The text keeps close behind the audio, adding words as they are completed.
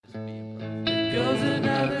goes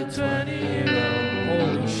another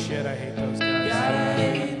 20-year-old. Holy shit, I hate those guys. Gotta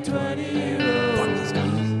hate 20-year-olds. Fuck those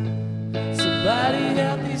guys. Somebody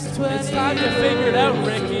help these 20-year-olds. It's time to figure it out,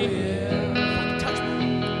 Ricky. Touch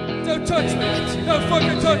me. Don't touch me. Don't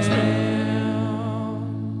fucking touch me.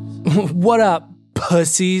 What up,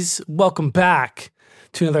 pussies? Welcome back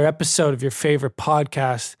to another episode of your favorite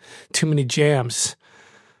podcast, Too Many Jams.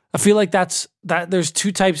 I feel like there's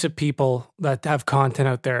two types of people that have content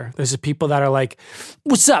out there. There's the people that are like,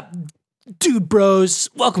 what's up, dude bros?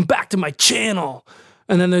 Welcome back to my channel.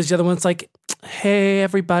 And then there's the other ones like, hey,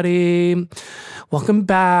 everybody. Welcome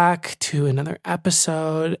back to another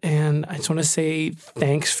episode. And I just want to say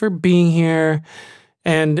thanks for being here.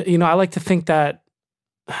 And, you know, I like to think that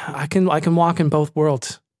I can walk in both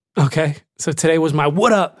worlds. Okay. So today was my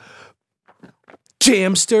what up,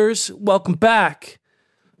 Jamsters. Welcome back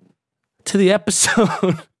to the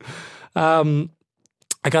episode. I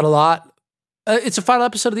got a lot. It's a final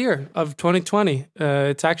episode of the year of 2020.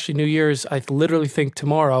 It's actually New Year's. I literally think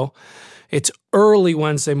tomorrow. It's early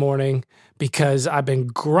Wednesday morning because I've been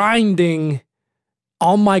grinding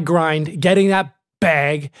on my grind, getting that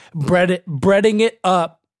bag, breading it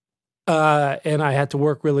up. And I had to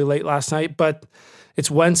work really late last night, but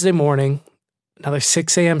it's Wednesday morning, another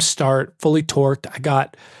 6 a.m. start, fully torqued. I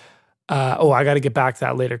got I got to get back to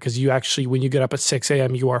that later because you actually, when you get up at 6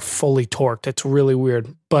 a.m., you are fully torqued. It's really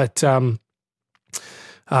weird. But I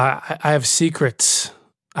have secrets.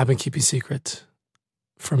 I've been keeping secrets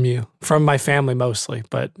from you, from my family mostly,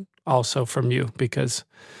 but also from you because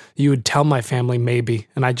you would tell my family maybe,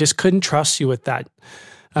 and I just couldn't trust you with that.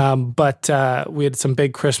 But we had some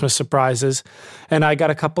big Christmas surprises, and I got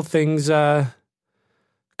a couple things to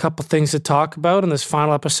talk about in this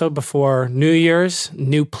final episode before New Year's.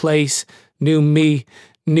 New place, new me,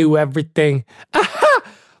 new everything. Aha!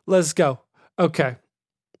 Let's go. Okay.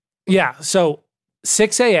 Yeah, so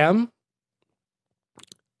 6 a.m.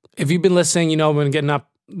 If you've been listening, you know I've been getting up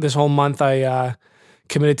this whole month. I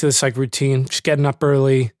committed to this like routine, just getting up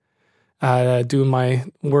early, doing my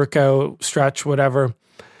workout, stretch, whatever.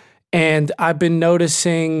 And I've been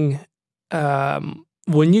noticing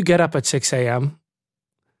when you get up at 6 a.m.,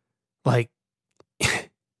 like,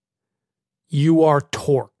 you are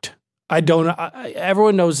torqued.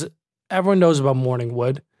 Everyone knows about morning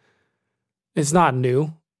wood. It's not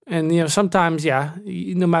new. And, you know, sometimes, yeah,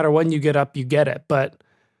 no matter when you get up, you get it. But,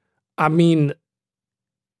 I mean,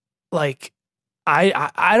 like,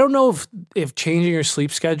 I don't know if changing your sleep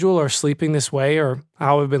schedule or sleeping this way or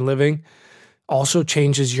how I've been living also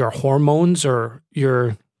changes your hormones or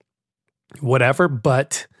your whatever.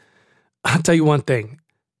 But I'll tell you one thing.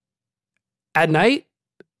 At night,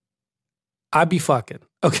 I'd be fucking,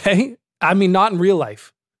 okay? I mean, not in real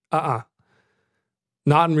life. Not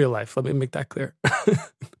in real life. Let me make that clear.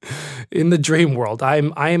 In the dream world, I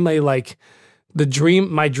am my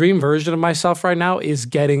dream version of myself right now is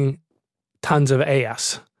getting tons of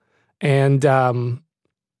AS. And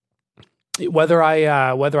whether I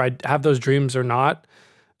have those dreams or not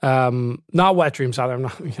wet dreams either.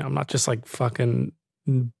 I'm not just like fucking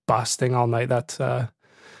busting all night. That's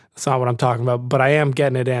not what I'm talking about, but I am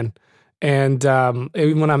getting it in. And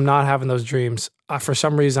even when I'm not having those dreams, for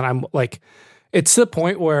some reason, I'm like, it's to the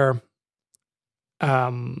point where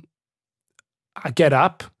I get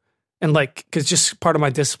up and like, because just part of my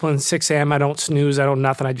discipline, 6 a.m., I don't snooze, I don't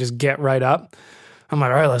nothing, I just get right up. I'm like,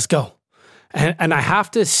 all right, let's go. And I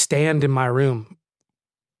have to stand in my room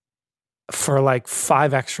for like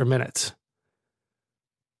 5 extra minutes.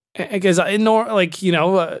 Because normally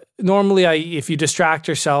if you distract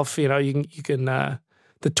yourself, you know, you can the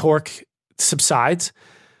torque subsides,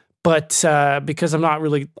 but because I'm not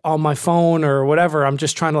really on my phone or whatever, I'm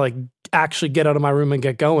just trying to like actually get out of my room and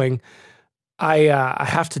get going. I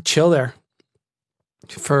have to chill there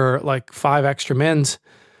for like 5 extra mins,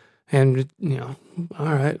 and you know,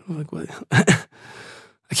 all right, like what? I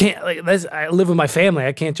can't like this. I live with my family.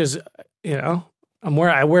 I can't just I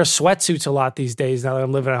wear sweatsuits a lot these days now that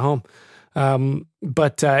I'm living at home.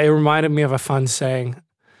 But it reminded me of a fun saying.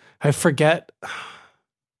 I forget.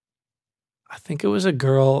 I think it was a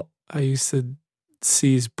girl I used to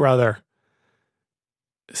see's brother.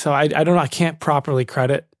 So I don't know. I can't properly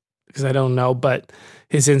credit because I don't know, but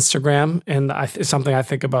his Instagram, and it's something I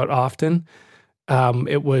think about often. I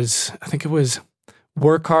think it was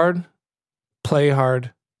work hard, play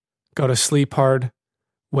hard, go to sleep hard,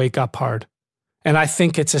 wake up hard. And I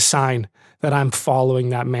think it's a sign that I'm following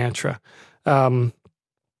that mantra.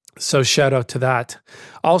 So shout out to that.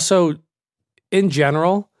 Also, in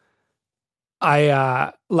general,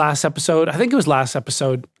 last episode, I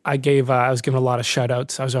was giving a lot of shout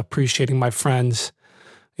outs. I was appreciating my friends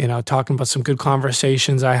talking about some good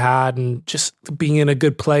conversations I had and just being in a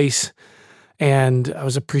good place. And I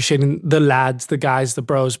was appreciating the lads, the guys, the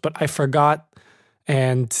bros, but I forgot.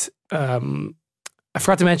 And I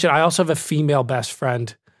forgot to mention, I also have a female best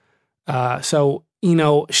friend. So,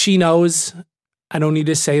 she knows. I don't need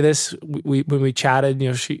to say this. When we chatted,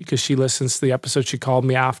 because she listens to the episode, she called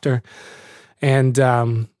me after.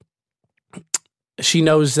 And she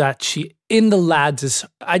knows that in the lads is,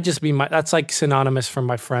 that's like synonymous for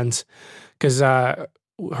my friends. Because her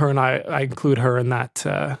and I include her in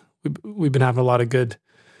that. We've been having a lot of good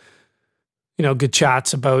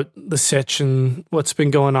chats about the sitch and what's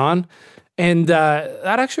been going on. And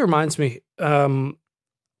that actually reminds me, a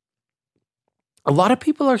lot of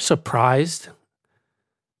people are surprised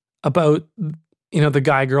about, the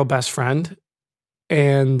guy-girl best friend,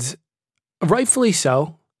 and rightfully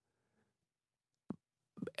so,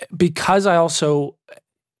 because I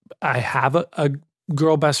have a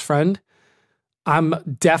girl best friend. I'm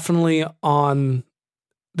definitely on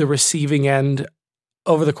the receiving end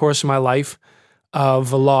over the course of my life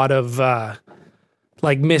of a lot of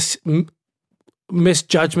misjudgments,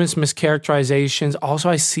 mischaracterizations. Also,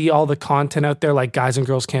 I see all the content out there like guys and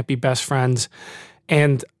girls can't be best friends.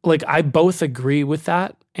 And I both agree with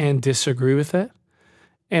that and disagree with it.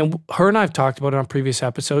 And her and I have talked about it on previous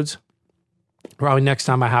episodes. Probably next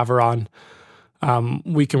time I have her on,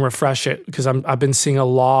 we can refresh it, because I've been seeing a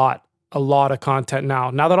lot of content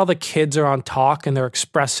now. Now that all the kids are on talk and they're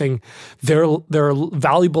expressing their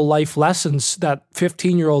valuable life lessons that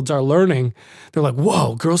 15-year-olds are learning, they're like,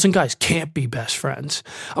 whoa, girls and guys can't be best friends.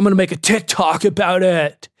 I'm going to make a TikTok about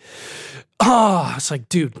it. It's like,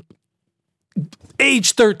 dude,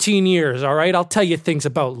 age 13 years, all right? I'll tell you things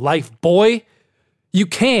about life, boy. You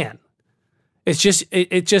can. It's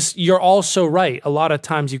just, you're also right. A lot of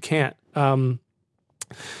times you can't.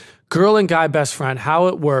 Girl and guy best friend, how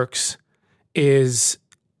it works is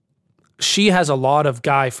she has a lot of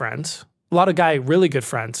guy friends, a lot of guy really good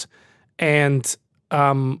friends. And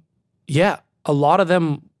a lot of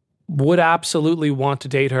them would absolutely want to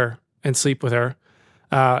date her and sleep with her.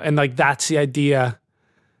 And that's the idea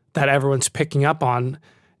that everyone's picking up on.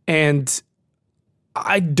 And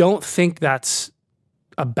I don't think that's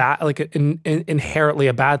a bad, inherently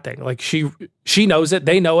a bad thing. She knows it.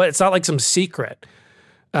 They know it. It's not like some secret.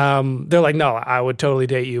 They're like, no, I would totally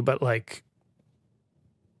date you, but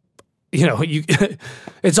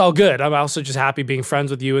it's all good. I'm also just happy being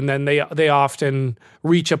friends with you. And then they often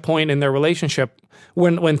reach a point in their relationship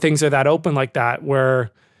when things are that open like that,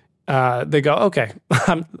 where they go, okay,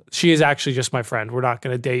 she is actually just my friend. We're not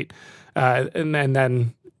going to date. And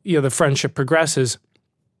then, the friendship progresses.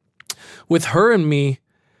 With her and me,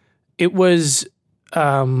 it was,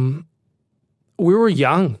 we were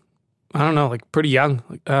young. I don't know, pretty young,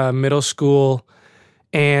 middle school.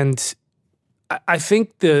 And I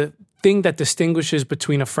think the thing that distinguishes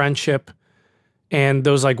between a friendship and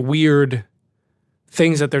those weird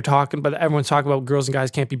things that they're talking about, everyone's talking about, girls and guys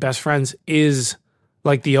can't be best friends, is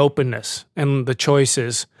the openness and the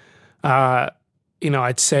choices. I'd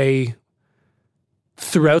say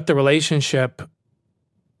throughout the relationship,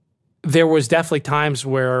 there was definitely times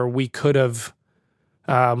where we could have,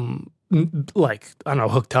 I don't know,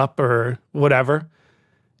 hooked up or whatever.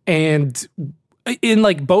 And in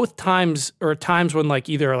both times, or times when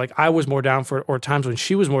either I was more down for it or times when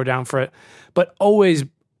she was more down for it, but always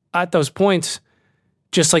at those points,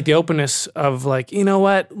 just the openness of you know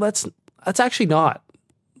what, let's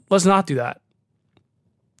not do that.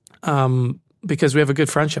 Because we have a good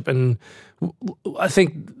friendship. And I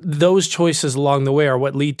think those choices along the way are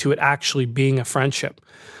what lead to it actually being a friendship.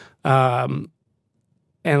 And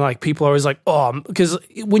people are always because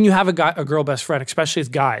when you have a girl best friend, especially as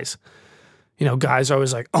guys, guys are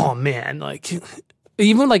always oh man,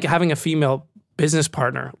 even having a female business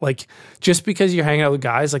partner, just because you're hanging out with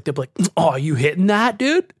guys, they'll be oh, are you hitting that,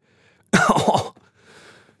 dude? Oh.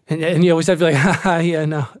 And you always have to be yeah,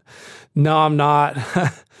 no, I'm not.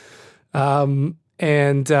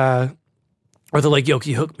 Or they're yo,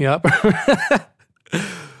 can you hook me up?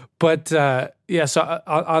 But, so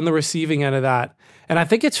on the receiving end of that, and I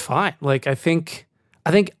think it's fine. I think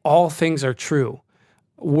all things are true.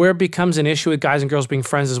 Where it becomes an issue with guys and girls being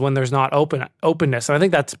friends is when there's not openness. And I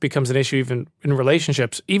think that becomes an issue even in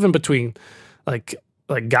relationships, even between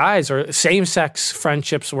guys or same-sex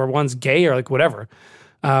friendships where one's gay or whatever.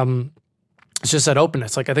 It's just that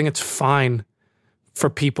openness. I think it's fine for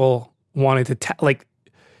people wanting to,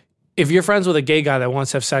 if you're friends with a gay guy that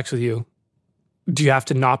wants to have sex with you, do you have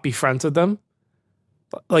to not be friends with them?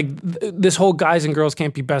 This whole guys and girls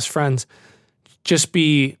can't be best friends. Just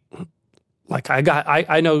be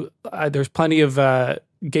I know there's plenty of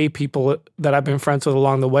gay people that I've been friends with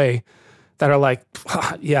along the way that are like,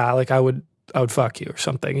 yeah, like I would fuck you or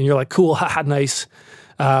something. And you're like, cool, haha, nice.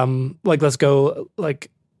 Like, let's go,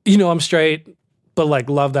 like, I'm straight, but like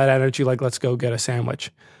love that energy. Like, let's go get a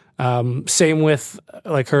sandwich. Same with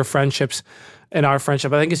like her friendships and our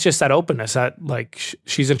friendship. I think it's just that openness that like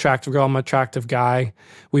she's an attractive girl, I'm an attractive guy.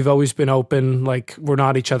 We've always been open. Like we're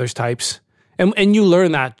not each other's types. And you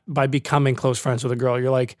learn that by becoming close friends with a girl.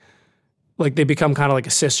 You're like they become kind of like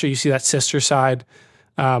a sister. You see that sister side.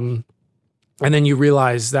 And then you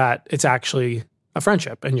realize that it's actually a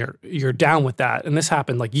friendship and you're down with that. And this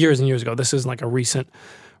happened like years and years ago. This isn't like a recent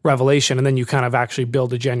revelation. And then you kind of actually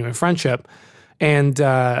build a genuine friendship. And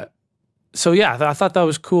so, yeah, I thought that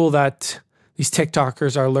was cool that these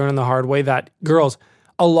TikTokers are learning the hard way that girls,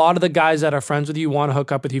 a lot of the guys that are friends with you want to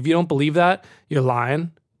hook up with you. If you don't believe that, you're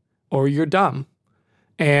lying or you're dumb.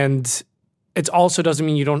 And it also doesn't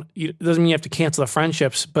mean doesn't mean you have to cancel the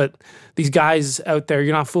friendships, but these guys out there,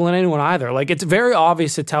 you're not fooling anyone either. Like it's very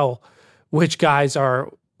obvious to tell which guys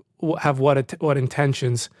have what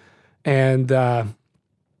intentions. And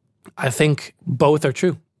I think both are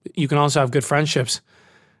true. You can also have good friendships,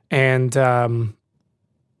 and you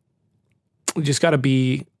just got to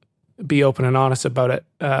be open and honest about it.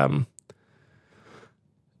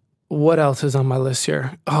 What else is on my list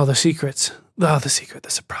here? Oh, the secrets. Oh, the secret, the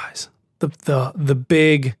surprise. The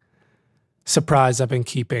big surprise I've been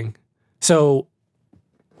keeping. So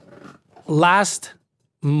last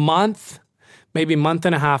month, maybe month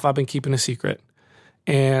and a half, I've been keeping a secret.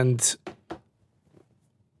 And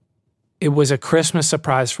it was a Christmas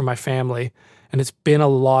surprise for my family. And it's been a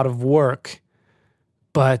lot of work.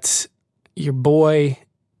 But your boy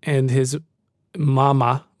and his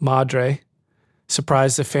madre,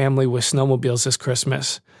 surprised the family with snowmobiles this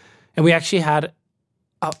Christmas. And we actually had,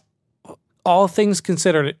 all things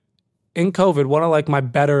considered, in COVID, one of like my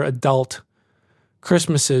better adult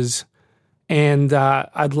Christmases. And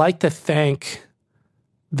I'd like to thank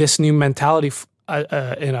this new mentality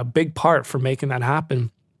in a big part for making that happen.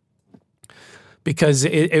 Because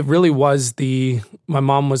it really was my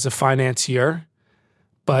mom was a financier,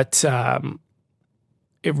 but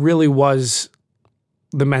it really was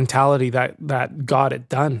the mentality that got it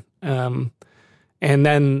done. And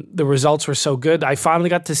then the results were so good. I finally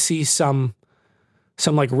got to see some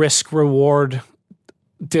like risk reward,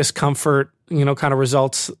 discomfort, kind of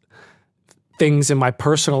results, things in my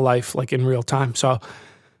personal life, like in real time. So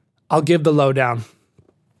I'll give the lowdown.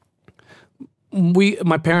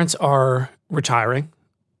 My parents are retiring.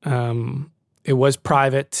 It was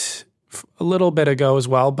private a little bit ago as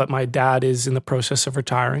well, but my dad is in the process of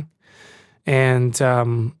retiring. And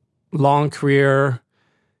long career,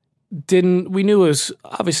 we knew it was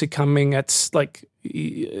obviously coming at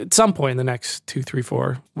some point in the next 2, 3,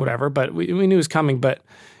 4, whatever, but we knew it was coming, but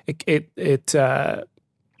it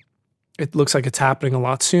looks like it's happening a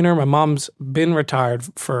lot sooner. My mom's been retired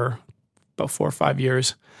for about 4 or 5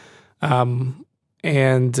 years. And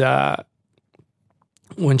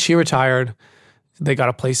when she retired, they got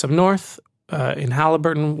a place up north in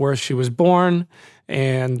Halliburton where she was born.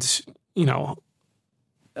 And,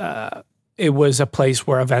 it was a place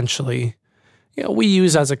where eventually, we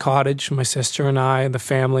use as a cottage, my sister and I and the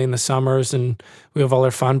family in the summers, and we have all our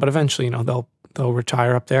fun, but eventually, they'll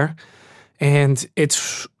retire up there. And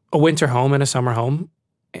it's a winter home and a summer home.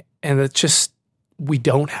 And it's just, we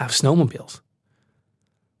don't have snowmobiles.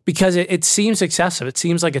 Because it seems excessive. It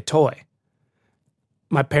seems like a toy.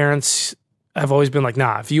 My parents have always been like,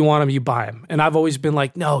 nah, if you want them, you buy them. And I've always been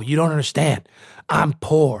like, no, you don't understand. I'm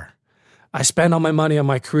poor. I spend all my money on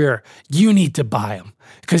my career. You need to buy them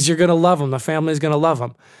because you're going to love them. The family's going to love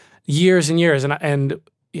them. Years and years. And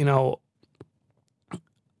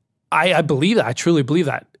I believe that. I truly believe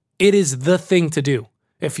that. It is the thing to do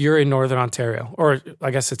if you're in Northern Ontario. Or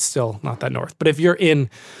I guess it's still not that north. But if you're in,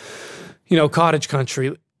 cottage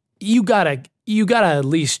country, you gotta at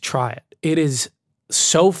least try it. It is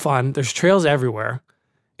so fun. There's trails everywhere.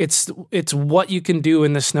 It's what you can do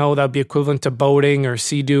in the snow that would be equivalent to boating or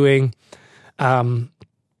sea-doing. And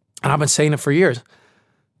I've been saying it for years.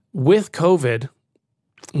 With COVID,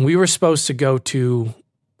 we were supposed to go to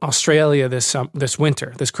Australia this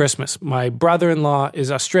winter, this Christmas. My brother-in-law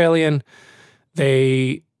is Australian.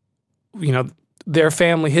 They,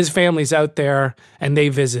 his family's out there, and they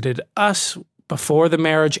visited us before the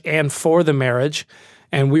marriage and for the marriage,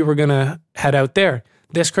 and we were going to head out there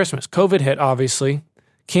this Christmas. COVID hit, obviously.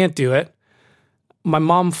 Can't do it. My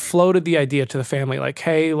mom floated the idea to the family, like,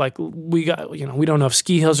 hey, like, we don't know if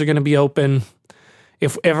ski hills are going to be open.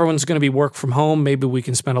 If everyone's going to be work from home, maybe we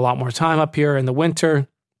can spend a lot more time up here in the winter.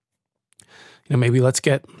 Maybe let's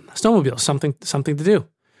get snowmobiles, something to do.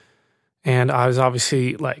 And I was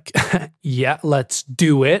obviously like, yeah, let's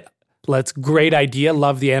do it. Great idea.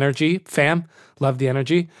 Love the energy, fam. Love the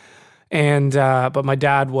energy. And, but my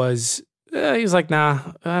dad was, he was like, nah,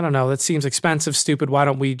 I don't know. That seems expensive, stupid. Why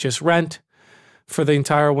don't we just rent for the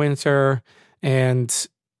entire winter? And,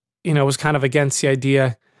 was kind of against the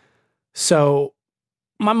idea. So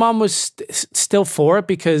my mom was still for it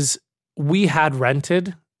because we had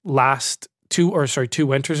rented two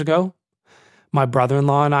winters ago. My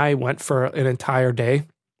brother-in-law and I went for an entire day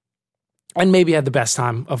and maybe had the best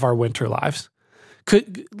time of our winter lives.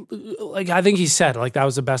 I think he said that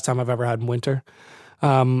was the best time I've ever had in winter.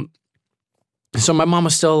 So my mom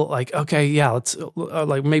was still like, okay, yeah, let's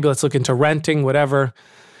maybe let's look into renting, whatever.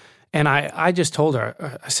 And I just told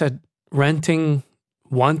her, I said, renting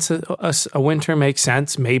once a winter makes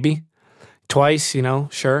sense, maybe twice,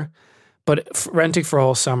 sure. But renting for a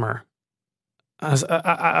whole summer, what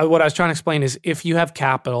I was trying to explain is if you have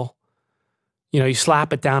capital, you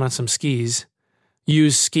slap it down on some skis,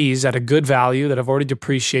 use skis at a good value that have already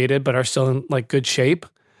depreciated but are still in good shape,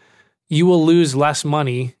 you will lose less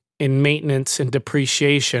money in maintenance and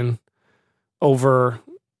depreciation over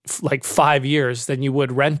 5 years than you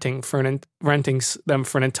would renting them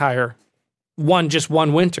for an entire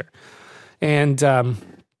one winter. And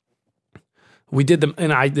we did them,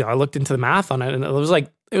 and I looked into the math on it, and it was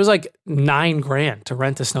like $9,000 to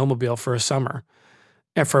rent a snowmobile for a summer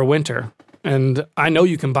and for a winter. And I know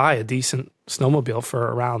you can buy a decent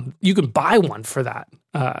snowmobile you can buy one for that.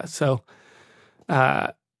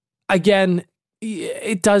 Again,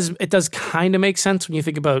 it does kind of make sense when you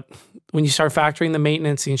think about when you start factoring the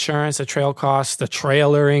maintenance, the insurance, the trail costs, the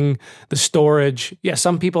trailering, the storage. Yeah,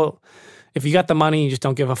 some people, if you got the money, you just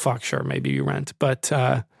don't give a fuck. Sure, maybe you rent. But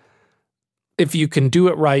if you can do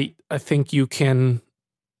it right, I think you can,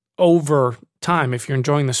 over time, if you're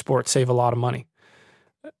enjoying the sport, save a lot of money.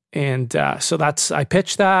 And so I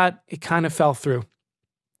pitched that. It kind of fell through.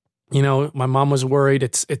 My mom was worried.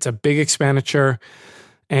 It's a big expenditure,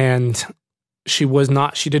 and she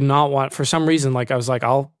did not want, for some reason, I was like,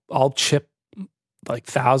 I'll chip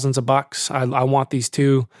thousands of bucks. I want these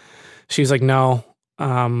two. She's like, no,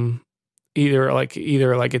 either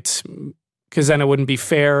it's, because then it wouldn't be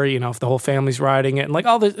fair, if the whole family's riding it, and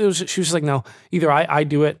all this. She was just like, no, either I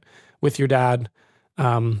do it with your dad,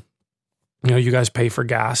 you guys pay for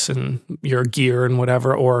gas and your gear and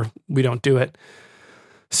whatever, or we don't do it.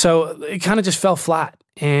 So it kind of just fell flat.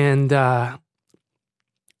 And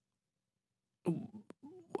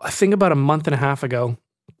I think about a month and a half ago,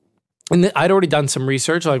 and I'd already done some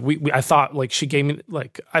research. I thought she gave me,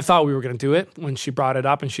 I thought we were going to do it when she brought it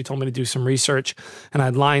up, and she told me to do some research, and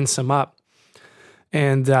I'd lined some up.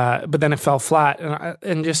 And, but then it fell flat,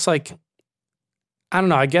 and just I don't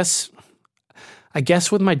know, I guess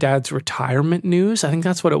with my dad's retirement news, I think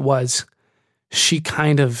that's what it was. She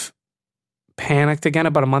kind of panicked again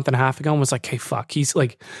about a month and a half ago and was like, hey, fuck, he's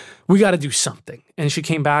we got to do something. And she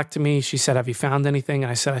came back to me. She said, have you found anything?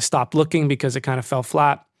 And I said, I stopped looking because it kind of fell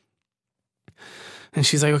flat. And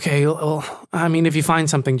she's like, okay, well, I mean, if you find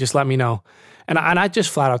something, just let me know. And I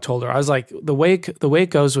just flat out told her, I was like, the way it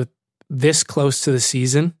goes with this close to the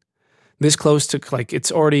season, this close to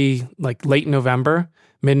it's already late November,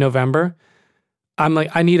 mid-November, I'm like,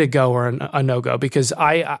 I need a go or a no-go, because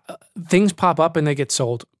things pop up and they get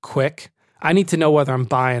sold quick. I need to know whether I'm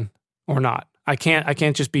buying or not. I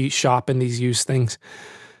can't just be shopping these used things.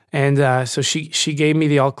 And so she gave me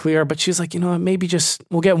the all clear, but she's like, maybe just,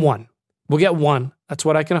 we'll get one. We'll get one. That's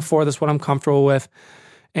what I can afford. That's what I'm comfortable with.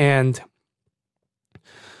 And,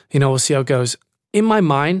 we'll see how it goes. In my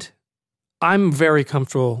mind, I'm very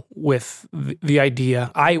comfortable with the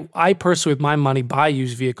idea. I personally, with my money, buy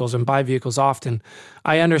used vehicles and buy vehicles often.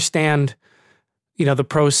 I understand, the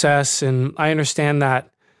process, and I understand that,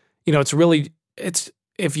 it's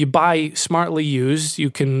if you buy smartly used,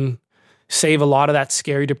 you can save a lot of that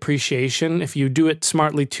scary depreciation. If you do it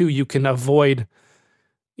smartly too, you can avoid,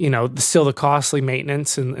 still the costly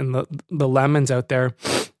maintenance and the lemons out there.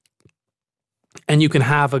 And you can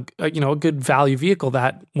have a good value vehicle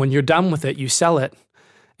that when you're done with it, you sell it,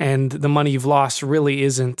 and the money you've lost really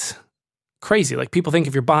isn't crazy. People think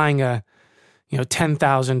if you're buying a,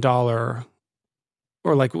 $10,000,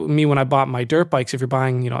 or like me when I bought my dirt bikes, if you're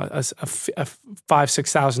buying, a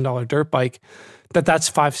 $5,000-$6,000 dirt bike, that's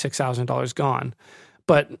 $5,000-$6,000 gone.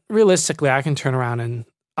 But realistically, I can turn around and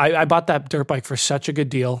I bought that dirt bike for such a good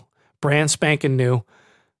deal, brand spanking new.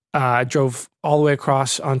 I drove all the way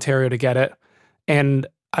across Ontario to get it. And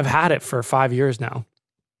I've had it for 5 years now,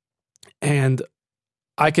 and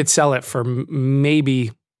I could sell it for maybe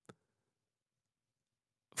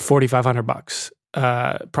 $4,500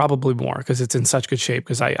 probably more because it's in such good shape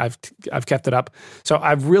because I've kept it up. So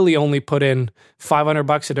I've really only put in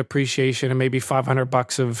 $500 of depreciation and maybe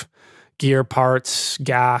 $500 of gear, parts,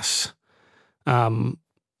 gas. I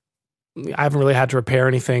haven't really had to repair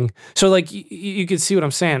anything. So like you can see what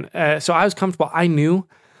I'm saying. So I was comfortable. I knew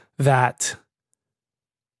that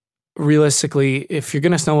realistically, if you're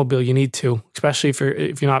going to snowmobile, you need to, especially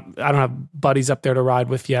if you're not, I don't have buddies up there to ride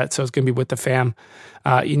with yet. So it's going to be with the fam.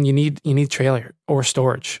 And you need trailer or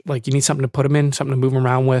storage. Like you need something to put them in, something to move them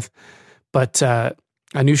around with. But,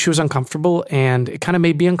 I knew she was uncomfortable and it kind of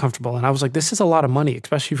made me uncomfortable. And I was like, this is a lot of money,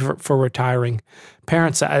 especially for retiring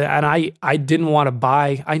parents. I didn't want to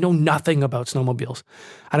buy, I know nothing about snowmobiles.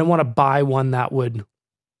 I didn't want to buy one that would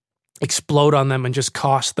explode on them and just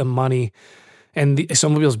cost them money. And the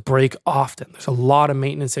snowmobiles break often. There's a lot of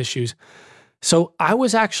maintenance issues. So I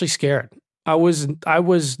was actually scared. I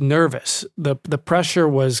was nervous. The pressure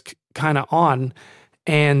was kind of on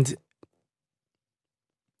and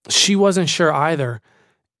she wasn't sure either.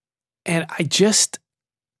 And I just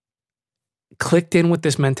clicked in with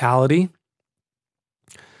this mentality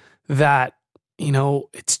that,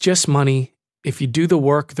 it's just money. If you do the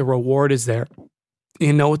work, the reward is there.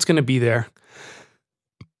 You know it's going to be there.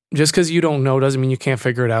 Just because you don't know doesn't mean you can't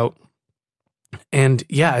figure it out. And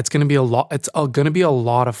yeah, it's going to be a lot. It's going to be a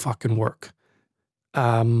lot of fucking work.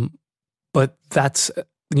 But that's,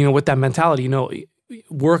 with that mentality,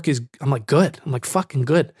 work is, I'm like, good. I'm like, fucking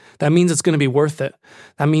good. That means it's going to be worth it.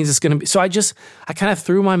 That means it's going to be. So I kind of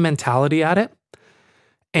threw my mentality at it.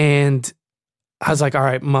 And I was like, all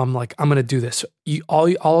right, Mom, like, I'm going to do this.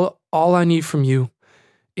 All I need from you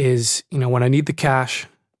is, when I need the cash,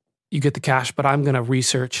 you get the cash, but I'm going to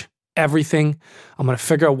research everything. I'm going to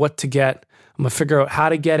figure out what to get. I'm going to figure out how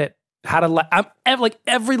to get it, like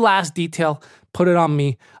every last detail, put it on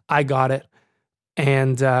me. I got it.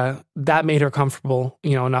 And that made her comfortable,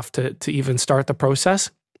 enough to even start the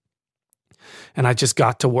process. And I just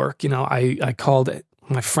got to work. I called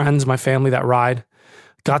my friends, my family that ride,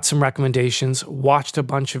 got some recommendations, watched a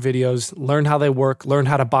bunch of videos, learned how they work, learned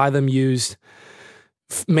how to buy them used,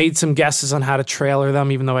 made some guesses on how to trailer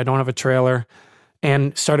them, even though I don't have a trailer,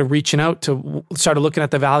 and started reaching out started looking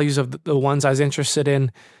at the values of the ones I was interested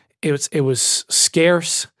in. It was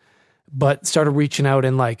scarce, but started reaching out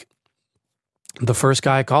and like, the first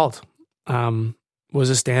guy I called was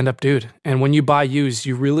a stand-up dude. And when you buy used,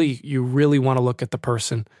 you really want to look at the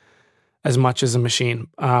person as much as a machine.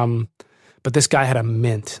 But this guy had a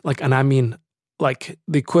mint, and I mean, like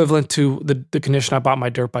the equivalent to the condition I bought my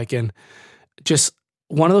dirt bike in. Just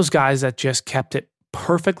one of those guys that just kept it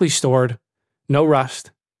perfectly stored, no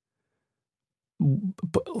rust,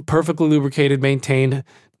 perfectly lubricated, maintained,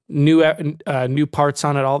 new parts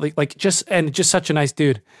on it, just such a nice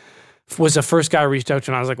dude. Was the first guy I reached out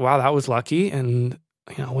to, and I was like, wow, that was lucky. And,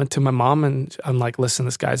 I went to my mom and I'm like, listen,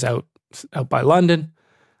 this guy's out by London.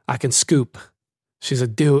 I can scoop. She's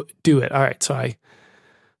like, do it. All right. So I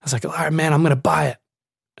was like, all right, man, I'm going to buy it.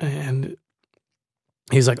 And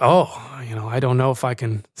he's like, oh, I don't know if I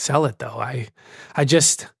can sell it though. I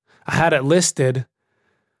had it listed.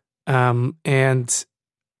 And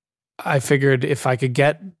I figured if I could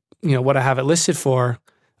get, what I have it listed for,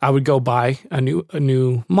 I would go buy a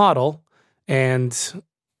new model. And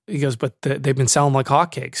he goes, but they've been selling like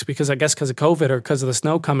hotcakes because I guess because of COVID or because of the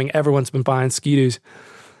snow coming, everyone's been buying Ski-Doos.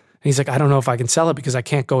 And he's like, I don't know if I can sell it because I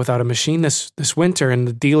can't go without a machine this winter, and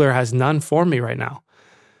the dealer has none for me right now.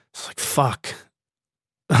 It's like, fuck.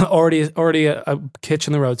 already a hitch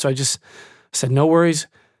in the road. So I just said, no worries.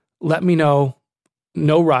 Let me know.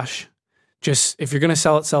 No rush. Just if you're going to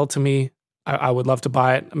sell it to me. I would love to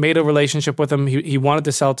buy it. I made a relationship with him. He wanted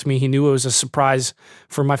to sell it to me. He knew it was a surprise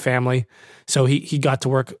for my family. So he got to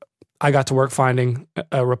work. I got to work finding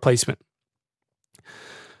a replacement.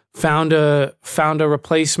 Found a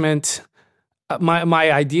replacement.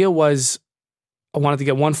 My idea was I wanted to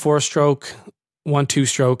get one 4-stroke, one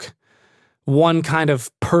 2-stroke, one kind of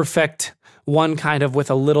perfect, one kind of with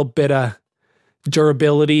a little bit of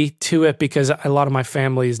durability to it because a lot of my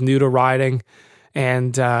family is new to riding.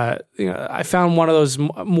 And I found one of those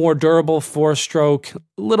more durable 4-stroke,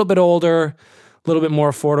 a little bit older, a little bit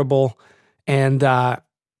more affordable, and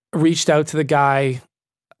reached out to the guy.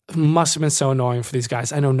 Must have been so annoying for these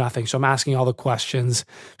guys. I know nothing, so I'm asking all the questions.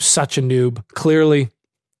 Such a noob, clearly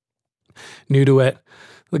new to it.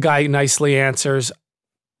 The guy nicely answers.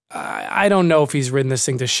 I don't know if he's ridden this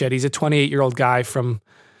thing to shit. He's a 28-year-old guy from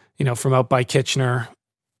out by Kitchener.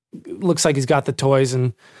 Looks like he's got the toys,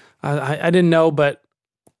 and I didn't know, but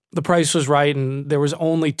the price was right, and there was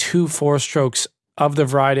only 2 4-strokes of the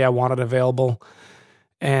variety I wanted available.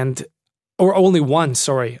 And or only one,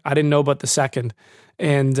 sorry. I didn't know about the second.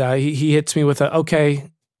 And he hits me with okay,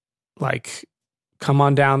 like, come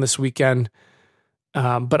on down this weekend.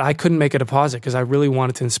 But I couldn't make a deposit because I really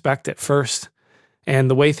wanted to inspect it first. And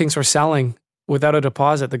the way things were selling without a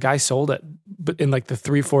deposit, the guy sold it in like the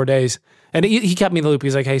 3-4 days. And he kept me in the loop.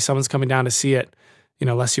 He's like, hey, someone's coming down to see it,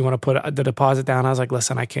 unless you want to put the deposit down. I was like,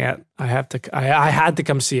 listen, I can't. I had to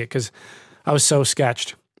come see it because I was so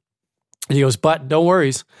sketched. And he goes, but don't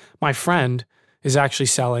worries. My friend is actually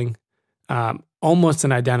selling almost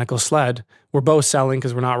an identical sled. We're both selling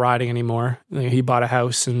because we're not riding anymore. He bought a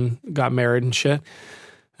house and got married and shit.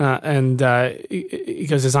 And he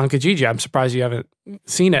goes, it's on Kijiji. I'm surprised you haven't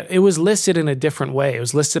seen it. It was listed in a different way. It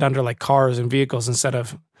was listed under like cars and vehicles instead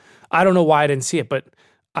of, I don't know why I didn't see it, but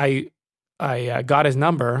I got his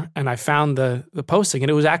number and I found the posting, and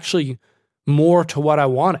it was actually more to what I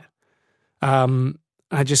wanted.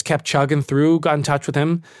 I just kept chugging through, got in touch with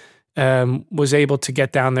him, was able to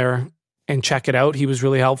get down there and check it out. He was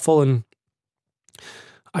really helpful. And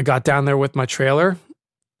I got down there with my trailer,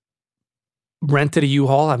 rented a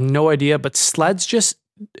U-Haul. I have no idea, but sleds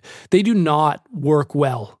they do not work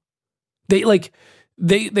well. They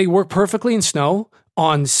work perfectly in snow,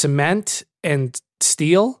 on cement and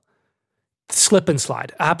steel, slip and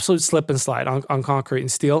slide, absolute slip and slide on concrete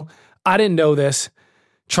and steel. I didn't know this.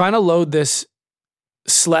 Trying to load this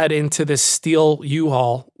sled into this steel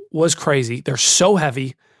U-Haul was crazy. They're so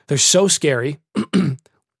heavy. They're so scary.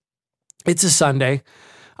 It's a Sunday.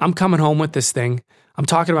 I'm coming home with this thing. I'm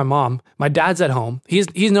talking to my mom. My dad's at home. He's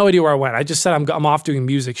no idea where I went. I just said I'm off doing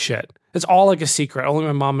music shit. It's all like a secret. Only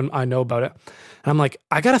my mom and I know about it. And I'm like,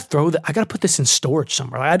 I gotta put this in storage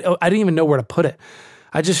somewhere. I didn't even know where to put it.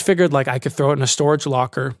 I just figured like I could throw it in a storage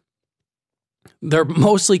locker. They're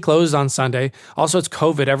mostly closed on Sunday. Also, it's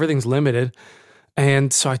COVID. Everything's limited.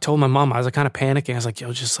 And so I told my mom, I was like kind of panicking. I was like,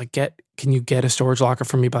 yo, just like can you get a storage locker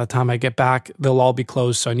for me by the time I get back? They'll all be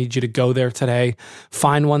closed. So I need you to go there today,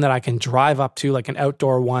 find one that I can drive up to, like an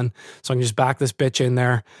outdoor one. So I can just back this bitch in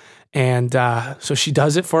there. And so she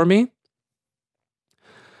does it for me.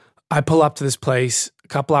 I pull up to this place a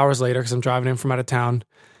couple hours later because I'm driving in from out of town,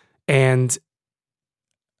 and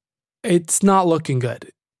it's not looking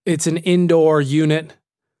good. It's an indoor unit,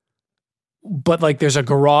 but like there's a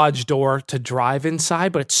garage door to drive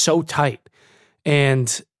inside, but it's so tight.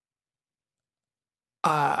 And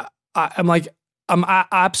I'm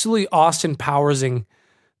absolutely Austin Powersing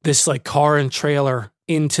this like car and trailer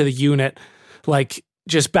into the unit, like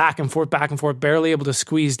just back and forth, barely able to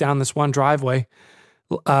squeeze down this one driveway.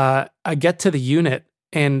 I get to the unit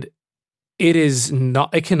and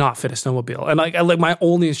it cannot fit a snowmobile. And like my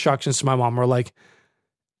only instructions to my mom were like,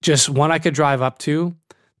 just one I could drive up to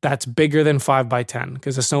that's bigger than 5x10,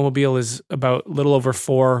 because a snowmobile is about a little over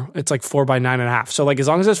 4. It's like 4x9.5. So like as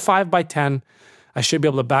long as it's 5x10, I should be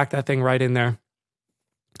able to back that thing right in there.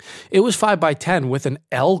 It was 5x10 with an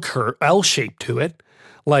L shape to it.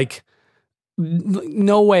 Like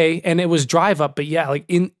no way. And it was drive up, but yeah,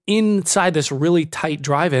 like inside this really tight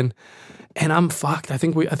drive-in, and I'm fucked. I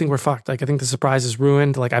think we're fucked. Like I think the surprise is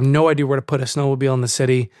ruined. Like I have no idea where to put a snowmobile in the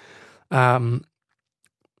city.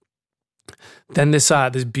 Then this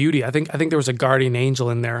beauty, I think there was a guardian angel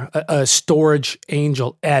in there, a storage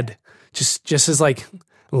angel, Ed, just is like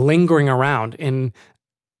lingering around and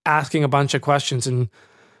asking a bunch of questions. And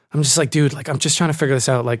I'm just like, dude, like I'm just trying to figure this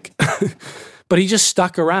out. Like, but he just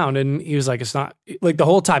stuck around, and he was like, it's not like the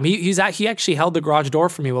whole time he actually held the garage door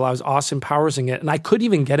for me while I was Austin Powersing it. And I couldn't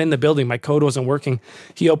even get in the building. My code wasn't working.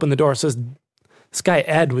 He opened the door. So this guy,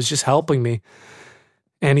 Ed, was just helping me.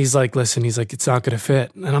 And he's like, listen, it's not going to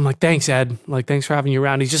fit. And I'm like, thanks, Ed. Like, thanks for having you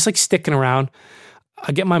around. He's just like sticking around.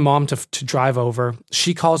 I get my mom to drive over.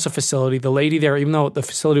 She calls the facility. The lady there, even though the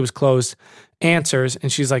facility was closed, answers.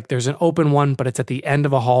 And she's like, there's an open one, but it's at the end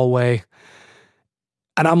of a hallway.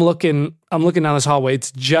 And I'm looking down this hallway.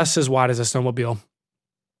 It's just as wide as a snowmobile.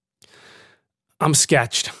 I'm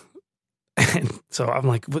sketched. And so I'm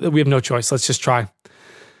like, we have no choice. Let's just try.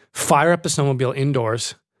 Fire up the snowmobile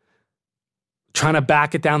indoors. Trying to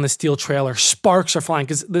back it down the steel trailer. Sparks are flying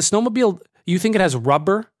because the snowmobile, you think it has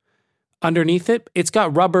rubber underneath it. It's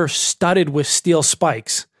got rubber studded with steel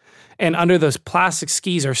spikes. And under those plastic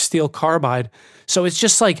skis are steel carbide. So it's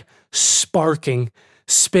just like sparking,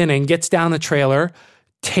 spinning, gets down the trailer,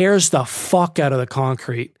 tears the fuck out of the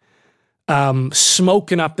concrete,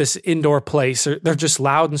 smoking up this indoor place. They're just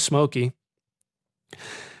loud and smoky.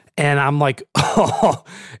 And I'm like,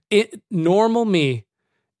 normal me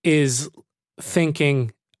is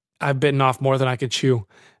thinking I've bitten off more than I could chew.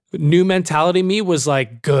 New mentality me was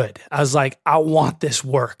like, good. I was like, I want this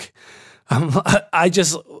work. I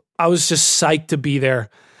was just psyched to be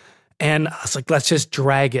there. And I was like, let's just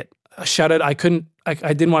drag it. Shut it. I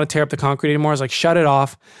didn't want to tear up the concrete anymore. I was like, shut it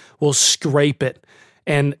off. We'll scrape it.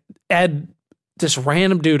 And Ed, this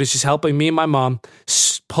random dude, is just helping me and my mom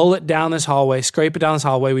pull it down this hallway, scrape it down this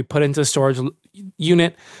hallway. We put it into the storage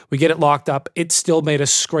unit. We get it locked up. It still made a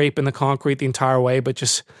scrape in the concrete the entire way, but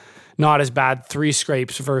just not as bad. 3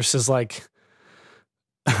 scrapes versus like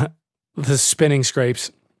the spinning scrapes.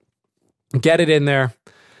 Get it in there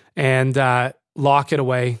and lock it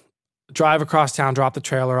away. Drive across town, drop the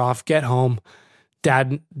trailer off, get home.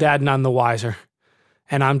 Dad none the wiser.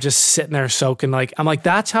 And I'm just sitting there soaking. I'm like,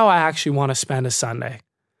 that's how I actually want to spend a Sunday.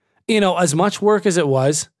 As much work as it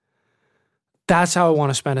was, that's how I want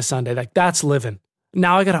to spend a Sunday. Like, that's living.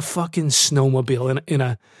 Now I got a fucking snowmobile in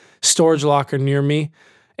a storage locker near me.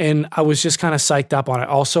 And I was just kind of psyched up on it.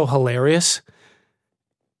 Also hilarious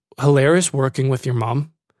working with your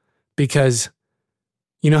mom, because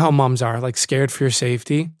you know how moms are, like, scared for your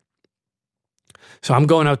safety. So I'm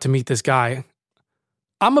going out to meet this guy.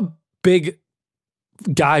 I'm a big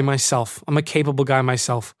guy myself. I'm a capable guy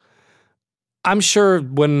myself. I'm sure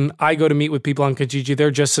when I go to meet with people on Kijiji,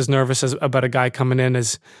 they're just as nervous about a guy coming in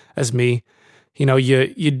as me. You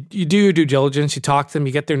do your due diligence. You talk to them.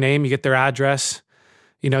 You get their name. You get their address.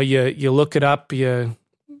 You look it up. You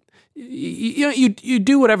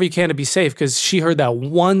do whatever you can to be safe, because she heard that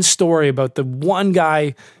one story about the one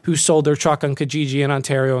guy who sold their truck on Kijiji in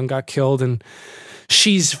Ontario and got killed, and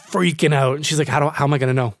she's freaking out. And she's like, how am I going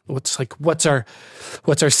to know? What's our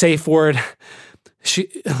safe word? She's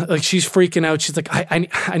freaking out. She's like,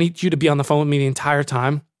 I need you to be on the phone with me the entire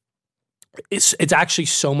time. It's actually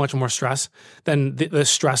so much more stress than the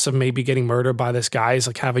stress of maybe getting murdered by this guy, is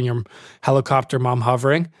like having your helicopter mom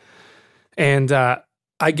hovering. And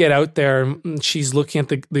I get out there and she's looking at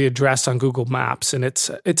the address on Google Maps, and it's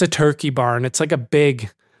a turkey barn. It's like a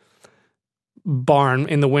big barn.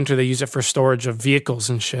 In the winter, they use it for storage of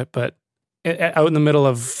vehicles and shit. But out in the middle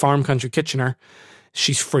of farm country Kitchener,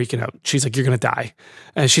 she's freaking out. She's like, you're going to die.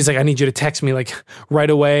 And she's like, I need you to text me like right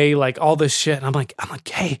away, like all this shit. And I'm like,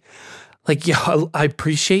 hey, like, yeah, I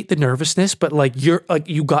appreciate the nervousness, but like, you're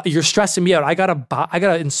stressing me out. I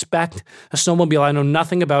gotta inspect a snowmobile I know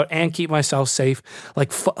nothing about and keep myself safe.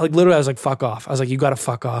 Like literally, I was like, fuck off. I was like, you gotta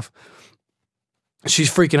fuck off.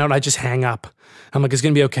 She's freaking out. And I just hang up. I'm like, it's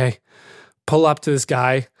gonna be okay. Pull up to this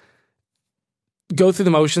guy, go through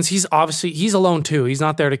the motions. He's alone too. He's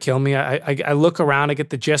not there to kill me. I look around, I get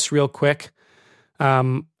the gist real quick.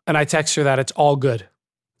 And I text her that it's all good,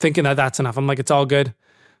 thinking that that's enough. I'm like, it's all good.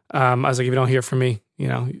 I was like, if you don't hear from me,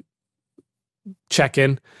 check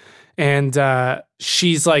in. And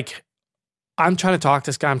she's like, I'm trying to talk to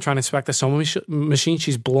this guy. I'm trying to inspect the sewing machine.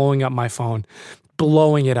 She's blowing up my phone,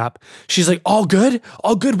 blowing it up. She's like, all good?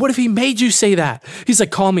 All good? What if he made you say that? He's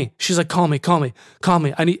like, call me. She's like, call me.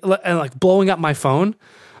 And like blowing up my phone.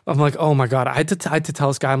 I'm like, oh my God. I had to tell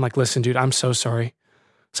this guy, I'm like, listen, dude, I'm so sorry.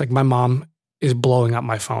 It's like, my mom is blowing up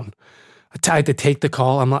my phone. I had to take the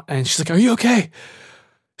call. And she's like, are you okay?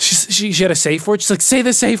 She had a safe word. She's like, say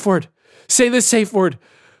this safe word. Say this safe word.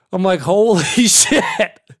 I'm like, holy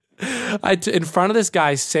shit. In front of this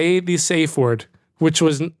guy, say the safe word, which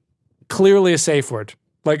was clearly a safe word.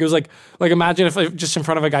 Like, it was like imagine if just in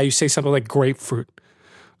front of a guy, you say something like grapefruit.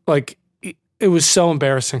 Like, it was so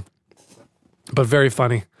embarrassing, but very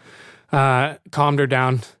funny. Calmed her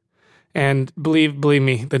down. And believe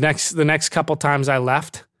me, the next couple times I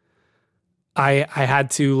left, I had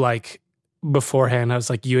to, like, beforehand, I was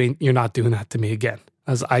like, you're not doing that to me again.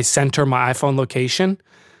 I sent her my iPhone location.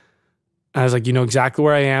 I was like, you know exactly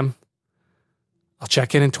where I am. I'll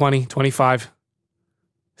check in 20, 25.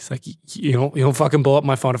 It's like, you don't fucking blow up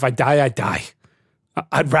my phone. If I die, I die.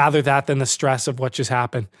 I'd rather that than the stress of what just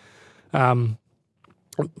happened.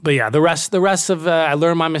 But yeah, the rest of, I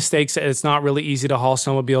learned my mistakes. It's not really easy to haul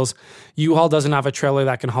snowmobiles. U-Haul doesn't have a trailer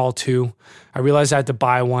that can haul 2. I realized I had to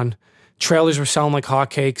buy one. Trailers were selling like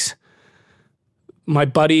hotcakes. My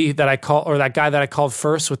buddy that guy that I called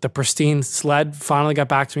first with the pristine sled finally got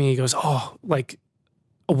back to me. He goes, oh, like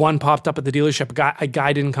one popped up at the dealership. A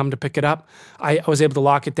guy didn't come to pick it up. I was able to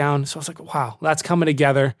lock it down. So I was like, wow, that's coming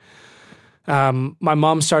together. My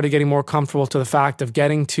mom started getting more comfortable to the fact of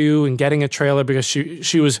getting a trailer, because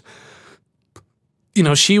she was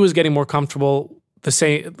getting more comfortable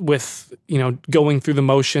with going through the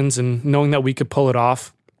motions and knowing that we could pull it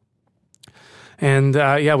off. And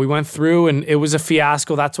we went through, and it was a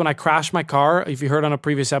fiasco. That's when I crashed my car. If you heard on a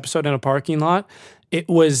previous episode, in a parking lot, it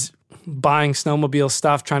was buying snowmobile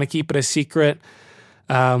stuff, trying to keep it a secret.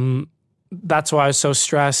 That's why I was so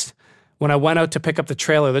stressed. When I went out to pick up the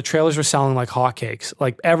trailers were selling like hotcakes.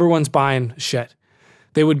 Like, everyone's buying shit.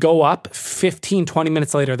 They would go up 15, 20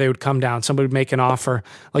 minutes later, they would come down. Somebody would make an offer,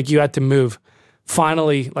 like you had to move.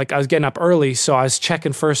 Finally, like I was getting up early, so I was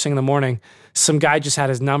checking first thing in the morning. Some guy just had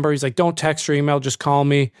his number. He's like, don't text or email, just call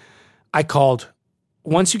me. I called.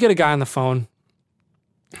 Once you get a guy on the phone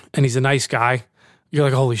and he's a nice guy, you're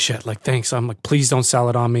like, holy shit, like, thanks. I'm like, please don't sell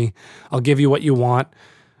it on me. I'll give you what you want.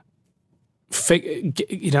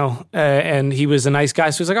 And he was a nice guy.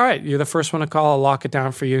 So he's like, all right, you're the first one to call. I'll lock it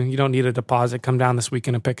down for you. You don't need a deposit. Come down this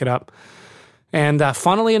weekend and pick it up. And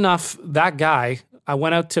funnily enough, that guy, I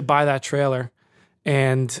went out to buy that trailer,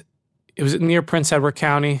 and it was near Prince Edward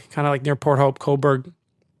County, kind of like near Port Hope, Coburg,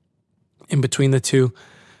 in between the two.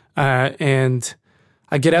 And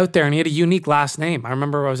I get out there, and he had a unique last name. I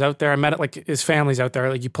remember I was out there. I met it, like his family's out there.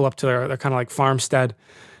 Like you pull up to their kind of like farmstead,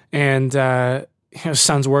 and his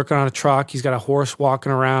son's working on a truck. He's got a horse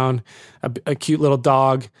walking around, a cute little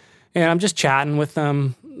dog. And I'm just chatting with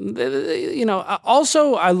them.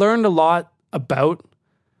 Also, I learned a lot about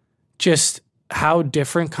just how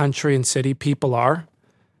different country and city people are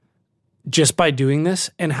just by doing this,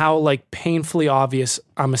 and how like painfully obvious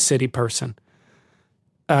I'm a city person.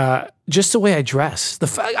 Just the way I dress.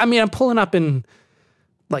 I'm pulling up in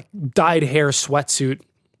like dyed hair sweatsuit,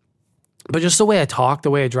 but just the way I talk,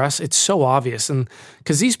 the way I dress, it's so obvious. And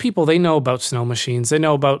because these people, they know about snow machines. They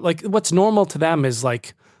know about, like, what's normal to them is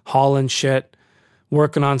like hauling shit,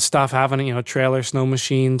 working on stuff, having, trailer snow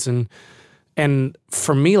machines. And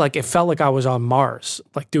for me, like, it felt like I was on Mars,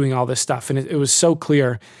 like doing all this stuff. And it was so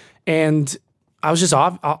clear. And I was just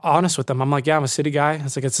honest with them. I'm like, yeah, I'm a city guy.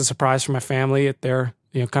 It's like, it's a surprise for my family at their,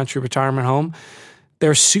 country retirement home.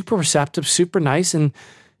 They're super receptive, super nice. And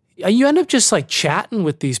you end up just like chatting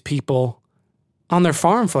with these people on their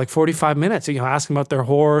farm for like 45 minutes, asking about their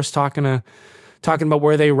horse, talking about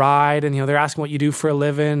where they ride, and they're asking what you do for a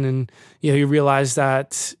living, and you realize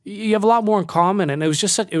that you have a lot more in common. And it was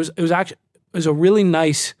just it was a really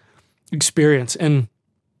nice experience, and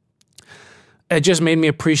it just made me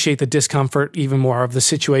appreciate the discomfort even more of the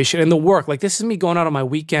situation and the work. Like, this is me going out on my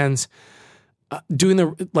weekends,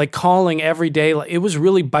 doing calling every day. Like, it was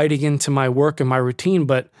really biting into my work and my routine,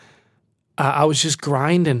 but I was just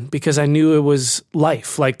grinding because I knew it was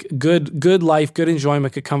life, like good life, good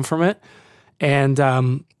enjoyment could come from it. And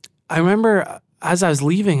I remember as I was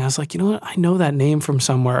leaving, I was like, you know what? I know that name from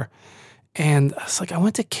somewhere. And I was like, I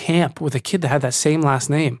went to camp with a kid that had that same last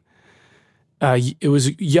name. It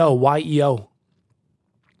was Yo, Y-E-O.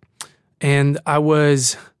 And I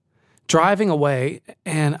was driving away,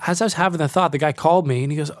 and as I was having the thought, the guy called me,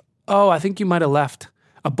 and he goes, oh, I think you might have left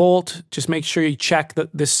a bolt. Just make sure you check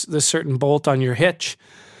this certain bolt on your hitch,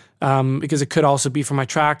 because it could also be for my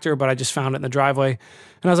tractor, but I just found it in the driveway.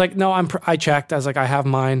 And I was like, no, I checked. I was like, I have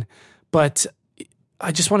mine. But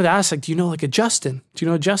I just wanted to ask, like, do you know like a Justin? Do you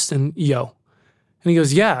know a Justin Yo? And he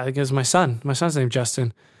goes, yeah. He goes, my son's named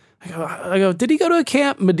Justin. I go, did he go to a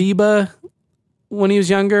camp, Madiba, when he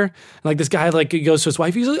was younger? And like this guy, like, he goes to his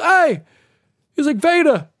wife. He's like, hey, he's like,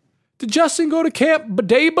 Veda, did Justin go to camp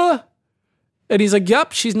Madiba? And he's like,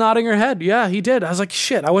 yep. She's nodding her head. Yeah, he did. I was like,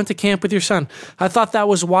 shit, I went to camp with your son. I thought that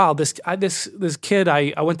was wild. This kid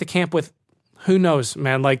I went to camp with, who knows,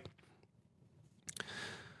 man, like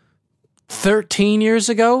 13 years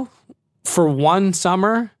ago for one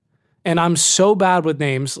summer. And I'm so bad with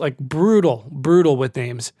names, like brutal with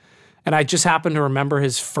names. And I just happened to remember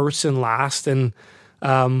his first and last. And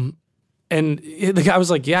the guy was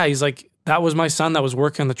like, yeah, he's like, that was my son that was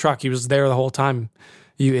working on the truck. He was there the whole time,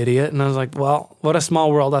 you idiot. And I was like, well, what a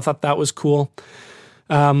small world. I thought that was cool.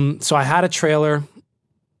 So I had a trailer.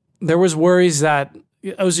 There was worries that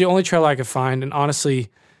it was the only trailer I could find. And honestly,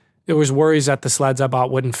 there was worries that the sleds I bought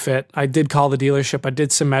wouldn't fit. I did call the dealership. I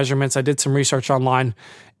did some measurements. I did some research online.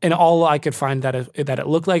 And all I could find that it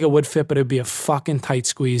looked like it would fit, but it would be a fucking tight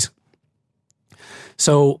squeeze.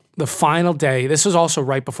 So the final day, this was also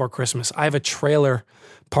right before Christmas. I have a trailer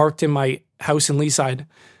parked in my house in Leaside.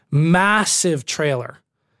 Massive trailer.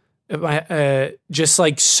 Just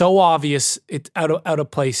like so obvious, it's out of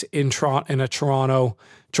place in a Toronto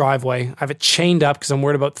driveway. I have it chained up because I'm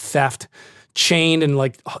worried about theft. Chained and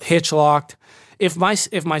like hitch locked. If my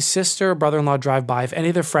sister or brother-in-law drive by, if any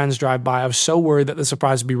of their friends drive by, I was so worried that the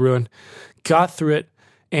surprise would be ruined. Got through it,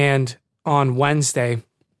 and on Wednesday,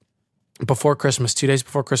 before Christmas, 2 days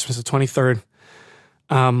before Christmas, the 23rd,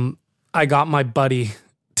 I got my buddy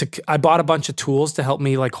I bought a bunch of tools to help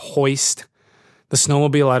me like hoist the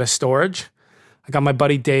snowmobile out of storage. I got my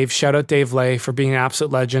buddy Dave, shout out Dave Lay for being an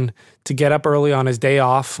absolute legend, to get up early on his day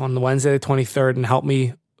off on the Wednesday the 23rd and help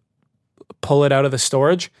me pull it out of the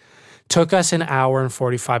storage. Took us an hour and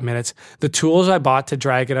 45 minutes. The tools I bought to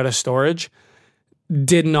drag it out of storage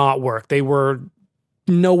did not work. They were,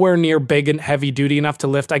 nowhere near big and heavy duty enough to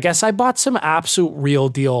lift. I guess I bought some absolute real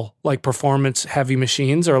deal, like performance heavy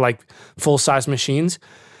machines or like full size machines,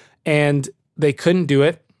 and they couldn't do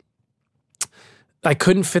it. I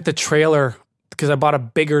couldn't fit the trailer because I bought a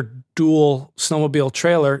bigger dual snowmobile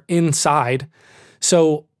trailer inside.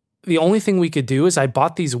 So the only thing we could do is I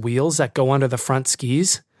bought these wheels that go under the front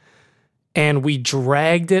skis, and we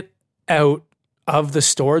dragged it out of the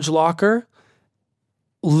storage locker,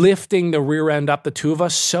 lifting the rear end up, the two of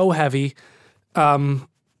us, so heavy,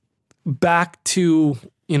 back to,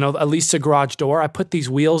 at least a garage door. I put these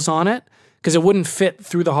wheels on it because it wouldn't fit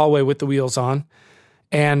through the hallway with the wheels on.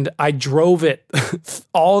 And I drove it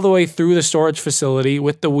all the way through the storage facility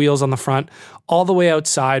with the wheels on the front, all the way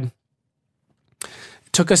outside.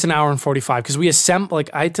 It took us an hour and 45 because we assembled,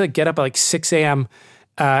 I had to get up at 6 a.m.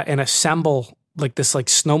 And assemble this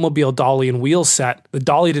snowmobile dolly and wheel set. The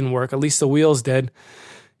dolly didn't work, at least the wheels did.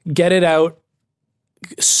 Get it out.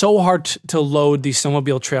 So hard to load these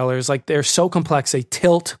snowmobile trailers. They're so complex. They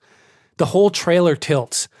tilt. The whole trailer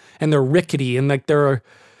tilts, and they're rickety, and they're...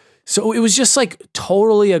 So it was just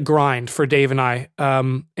totally a grind for Dave and I.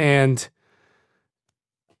 And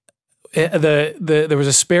there was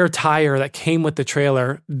a spare tire that came with the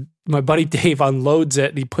trailer. My buddy Dave unloads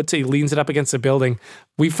it. He leans it up against the building.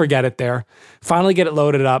 We forget it there. Finally get it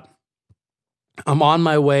loaded up. I'm on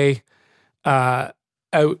my way out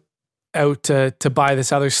to buy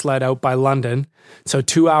this other sled out by London. So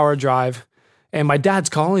 2-hour drive. And my dad's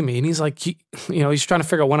calling me, and he's he's trying to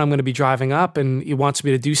figure out when I'm going to be driving up, and he wants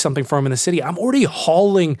me to do something for him in the city. I'm already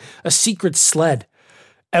hauling a secret sled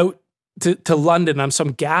out to London. So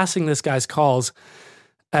I'm gassing this guy's calls.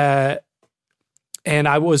 And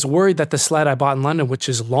I was worried that the sled I bought in London, which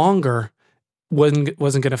is longer, wasn't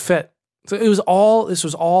going to fit. So this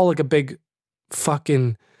was all like a big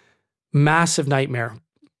fucking massive nightmare.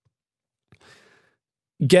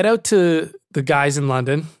 Get out to the guys in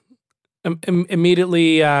London.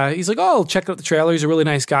 Immediately, he's like, "Oh, check out the trailer." He's a really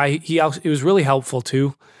nice guy. He was really helpful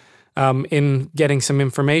too, in getting some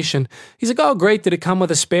information. He's like, "Oh, great. Did it come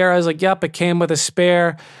with a spare?" I was like, "Yep, it came with a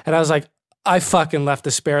spare." And I was like, "I fucking left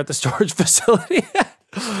a spare at the storage facility."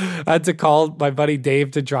 I had to call my buddy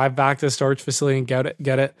Dave to drive back to the storage facility and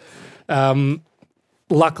get it.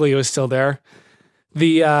 Luckily, it was still there.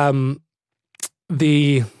 The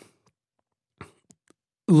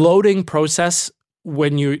loading process,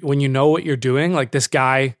 when you know what you're doing, this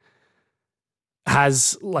guy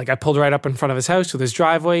has, I pulled right up in front of his house with his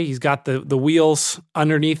driveway. He's got the wheels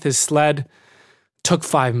underneath his sled. Took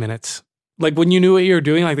 5 minutes. When you knew what you were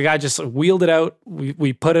doing, the guy just wheeled it out.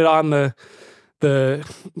 We put it on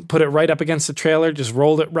put it right up against the trailer, just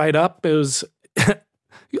rolled it right up. It was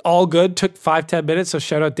all good. Took 5-10 minutes. So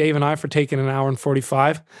shout out Dave and I for taking an hour and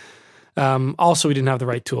 45. Also, we didn't have the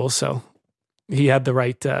right tools, so he had the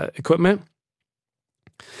right equipment.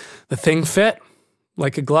 The thing fit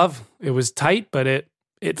like a glove. It was tight, but it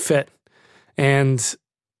fit. And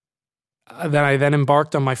then I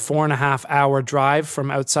embarked on my 4.5-hour drive from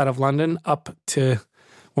outside of London up to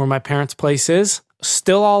where my parents' place is.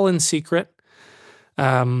 Still all in secret.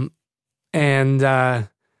 I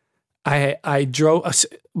drove.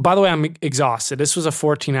 By the way, I'm exhausted. This was a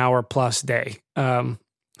 14-hour plus day.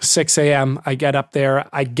 6 a.m. I get up there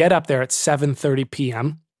at 7:30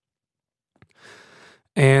 p.m.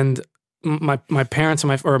 And my parents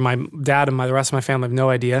and my dad and the rest of my family have no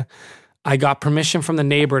idea. I got permission from the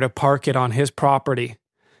neighbor to park it on his property.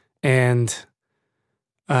 And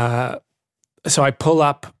so I pull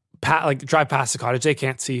up, drive past the cottage. They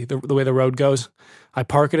can't see the way the road goes. I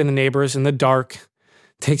park it in the neighbor's in the dark.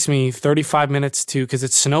 Takes me 35 minutes because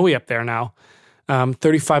it's snowy up there now.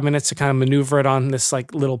 35 minutes to kind of maneuver it on this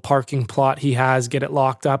little parking plot he has, get it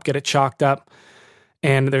locked up, get it chalked up.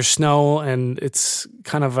 And there's snow, and it's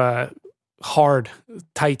kind of a hard,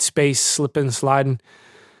 tight space, slipping, sliding.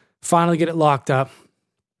 Finally get it locked up.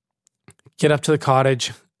 Get up to the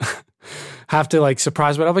cottage. Have to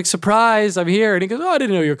surprise, but I'm like, "Surprise, I'm here." And he goes, "Oh, I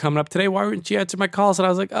didn't know you were coming up today. Why weren't you answering my calls?" And I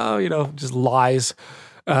was like, "Oh, just lies."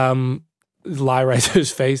 Lie right to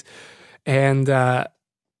his face. And the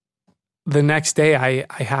next day I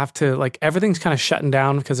have to, everything's kind of shutting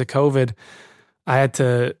down because of COVID. I had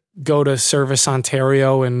to go to Service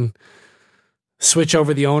Ontario and switch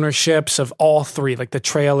over the ownerships of all three, the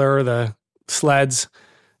trailer, the sleds,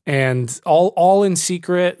 and all in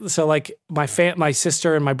secret. So my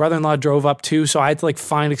sister and my brother-in-law drove up too. So I had to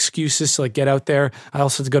find excuses to get out there. I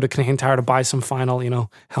also had to go to Canadian Tire to buy some final,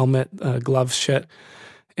 helmet, gloves, shit.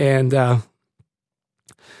 And the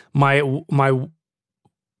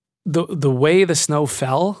way the snow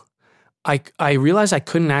fell, I realized I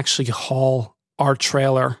couldn't actually haul our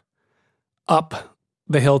trailer up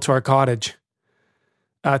the hill to our cottage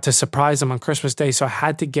to surprise them on Christmas Day. So I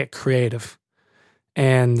had to get creative.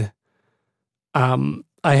 And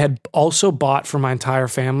I had also bought for my entire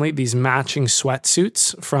family these matching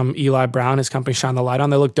sweatsuits from Eli Brown, his company Shine the Light On.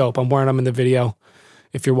 They look dope. I'm wearing them in the video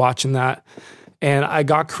if you're watching that. And I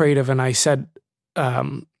got creative and I said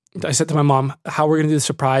to my mom, how we're going to do the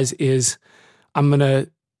surprise is I'm going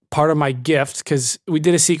to, part of my gift, because we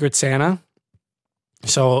did a Secret Santa.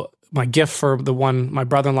 So my gift for the one, my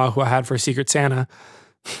brother-in-law who I had for a Secret Santa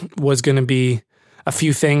was going to be a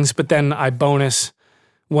few things, but then I bonus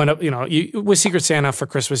when, with Secret Santa for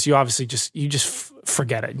Christmas, you obviously just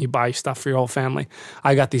forget it and you buy stuff for your whole family.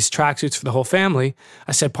 I got these tracksuits for the whole family.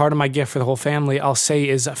 I said part of my gift for the whole family, I'll say,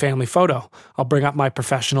 is a family photo. I'll bring up my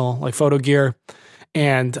professional photo gear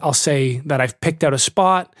and I'll say that I've picked out a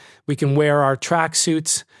spot. We can wear our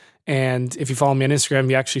tracksuits. And if you follow me on Instagram,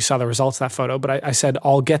 you actually saw the results of that photo. But I said,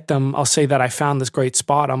 I'll get them. I'll say that I found this great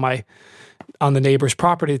spot on the neighbor's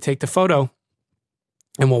property to take the photo.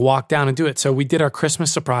 And we'll walk down and do it. So we did our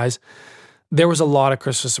Christmas surprise. There was a lot of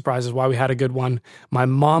Christmas surprises, why we had a good one. My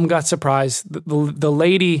mom got surprised. The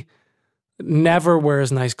lady never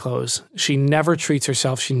wears nice clothes. She never treats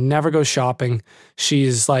herself. She never goes shopping.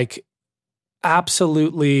 She's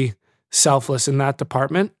absolutely selfless in that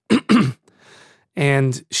department.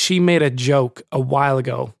 And she made a joke a while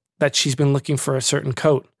ago that she's been looking for a certain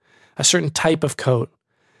coat, a certain type of coat,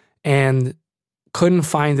 and couldn't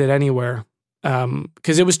find it anywhere.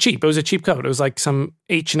 Because it was cheap. It was a cheap coat. It was like some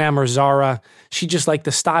H&M or Zara. She just liked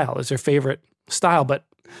the style. It's her favorite style, but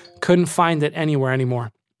couldn't find it anywhere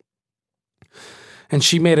anymore. And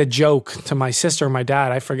she made a joke to my sister or my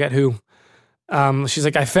dad. I forget who. She's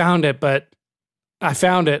like, I found it.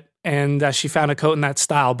 And she found a coat in that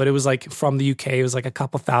style, but it was from the UK. It was a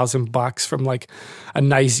couple $1,000 from a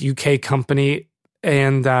nice UK company.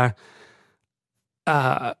 And,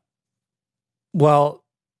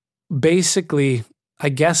 basically, I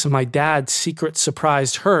guess my dad secret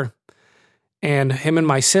surprised her, and him and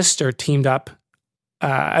my sister teamed up.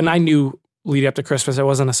 And I knew leading up to Christmas, it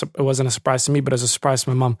wasn't a surprise to me, but as a surprise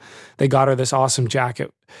to my mom, they got her this awesome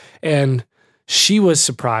jacket, and she was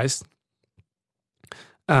surprised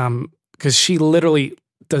because she literally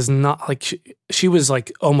does not she was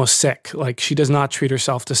almost sick. She does not treat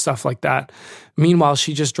herself to stuff like that. Meanwhile,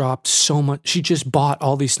 she just dropped so much. She just bought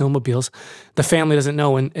all these snowmobiles. The family doesn't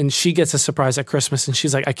know. And she gets a surprise at Christmas and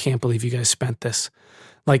she's like, I can't believe you guys spent this.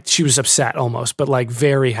 She was upset almost, but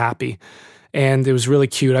very happy. And it was really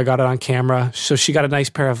cute. I got it on camera. So she got a nice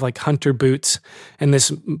pair of hunter boots and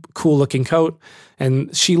this cool looking coat.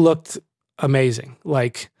 And she looked amazing.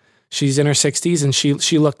 She's in her 60s and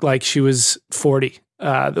she looked like she was 40.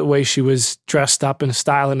 The way she was dressed up and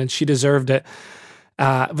styling, and she deserved it.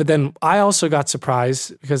 But then I also got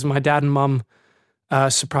surprised because my dad and mom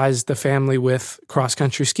surprised the family with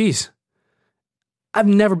cross-country skis. I've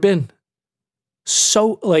never been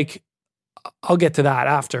so, I'll get to that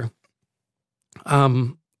after.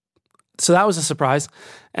 So that was a surprise.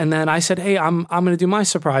 And then I said, hey, I'm going to do my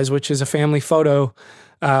surprise, which is a family photo.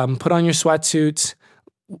 Put on your sweatsuits.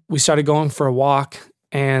 We started going for a walk,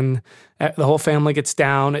 and the whole family gets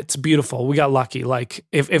down. It's beautiful. We got lucky.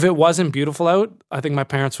 If it wasn't beautiful out, I think my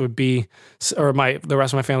parents would be, or the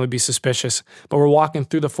rest of my family would be suspicious. But we're walking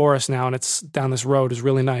through the forest now, and it's down this road. It's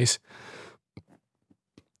really nice.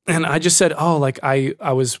 And I just said,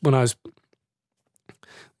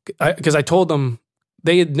 because I told them,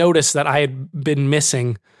 they had noticed that I had been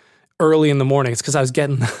missing early in the morning. It's because I was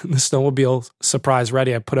getting the snowmobile surprise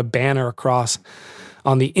ready. I put a banner across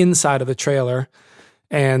on the inside of the trailer.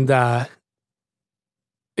 And so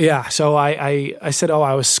I said,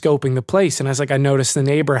 I was scoping the place. And I was I noticed the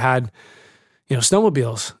neighbor had,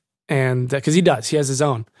 snowmobiles. And because he has his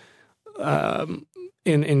own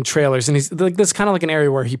in trailers. And he's that's kind of an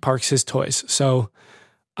area where he parks his toys. So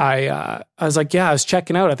I was I was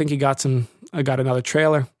checking out. I think I got another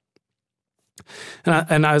trailer.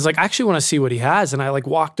 And I was I actually want to see what he has. And I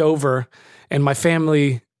walked over, and my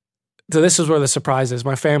family, so this is where the surprise is.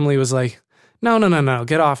 My family was no,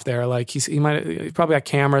 get off there. He probably got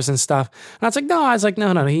cameras and stuff. And I was no. I was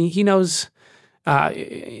no, he knows.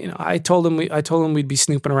 I told him we'd be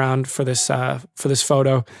snooping around for this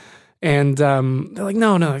photo. And they're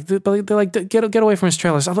no. They're get away from his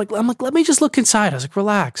trailers. I'm let me just look inside. I was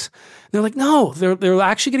relax. And they're no. They're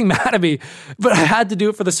actually getting mad at me, but I had to do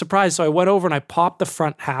it for the surprise. So I went over and I popped the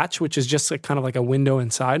front hatch, which is just kind of a window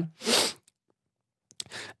inside.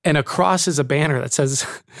 And across is a banner that says,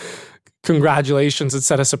 congratulations,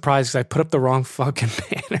 instead of surprise, because I put up the wrong fucking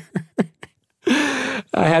banner.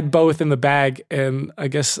 I had both in the bag, and I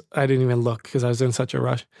guess I didn't even look because I was in such a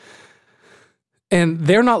rush. And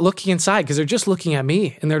they're not looking inside because they're just looking at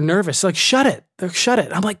me and they're nervous. Like, shut it. Shut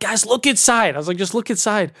it. I'm like, guys, look inside. I was like, just look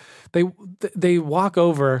inside. They walk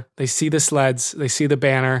over, they see the sleds, they see the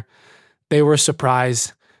banner. They were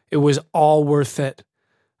surprised. It was all worth it.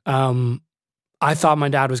 I thought my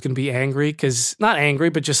dad was going to be angry not angry,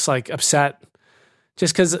 but just like upset.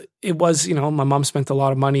 Just because it was, my mom spent a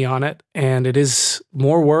lot of money on it and it is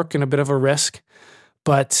more work and a bit of a risk.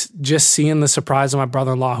 But just seeing the surprise of my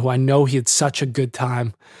brother-in-law, who I know he had such a good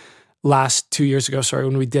time last 2 years ago,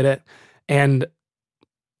 when we did it. And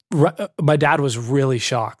my dad was really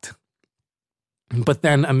shocked. But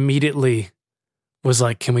then immediately was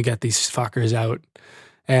like, can we get these fuckers out?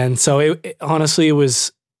 And so honestly, it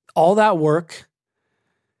was all that work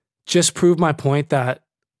just proved my point that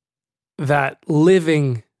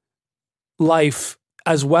living life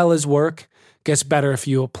as well as work gets better if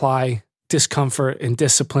you apply discomfort and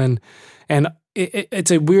discipline. And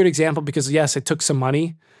it's a weird example because yes, it took some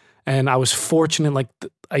money and I was fortunate,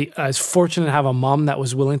 I was fortunate to have a mom that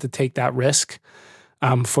was willing to take that risk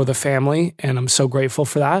for the family. And I'm so grateful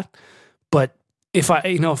for that. But if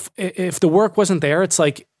the work wasn't there, it's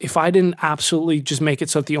like, if I didn't absolutely just make it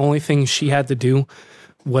so that the only thing she had to do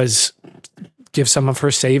was give some of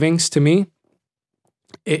her savings to me,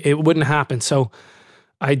 it wouldn't happen. So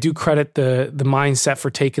I do credit the mindset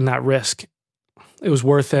for taking that risk. It was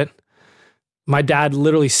worth it. My dad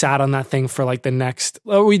literally sat on that thing for like the next,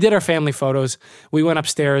 we did our family photos. We went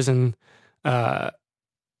upstairs and,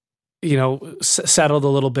 settled a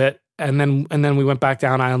little bit. And then we went back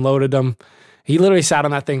down. I unloaded him. He literally sat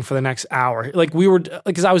on that thing for the next hour. Like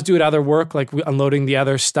because I was doing other work, like unloading the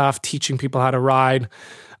other stuff, teaching people how to ride.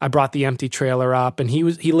 I brought the empty trailer up and he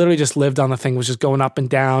literally just lived on the thing, was just going up and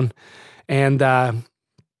down. And,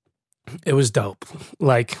 it was dope.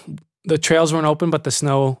 Like the trails weren't open, but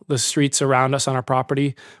the streets around us on our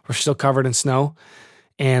property were still covered in snow.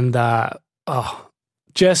 And,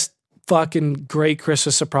 just fucking great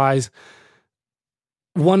Christmas surprise.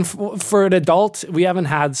 One for an adult, we haven't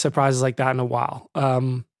had surprises like that in a while.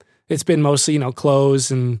 It's been mostly,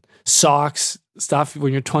 clothes and socks stuff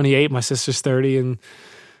when you're 28, my sister's 30, and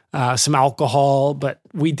some alcohol, but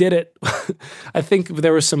we did it. I think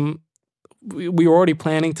there was we were already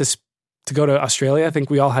planning to go to Australia. I think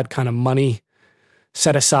we all had kind of money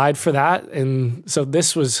set aside for that. And so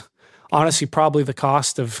this was honestly probably the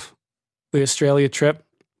cost of the Australia trip.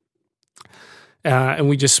 And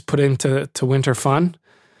we just put into winter fun.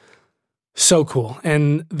 So cool.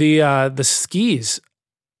 And the skis,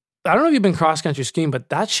 I don't know if you've been cross-country skiing, but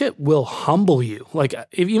that shit will humble you. Like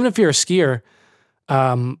even if you're a skier,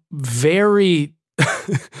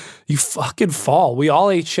 you fucking fall. We all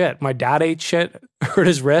ate shit. My dad ate shit, hurt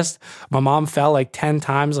his wrist. My mom fell like 10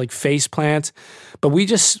 times, like face plants. But we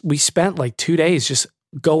spent like 2 days just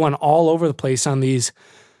going all over the place on these.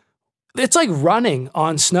 It's like running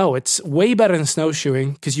on snow. It's way better than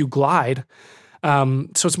snowshoeing because you glide. So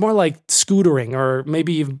it's more like scootering or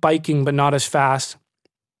maybe even biking, but not as fast.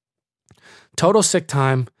 Total sick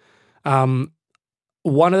time.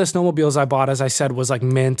 One of the snowmobiles I bought, as I said, was like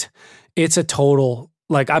mint. It's a total,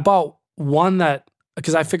 like I bought one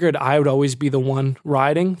because I figured I would always be the one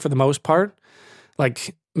riding for the most part.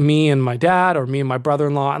 Like me and my dad or me and my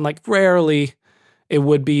brother-in-law. And like rarely it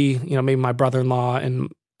would be, maybe my brother-in-law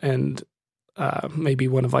and maybe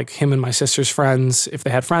one of like him and my sister's friends, if they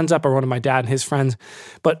had friends up, or one of my dad and his friends.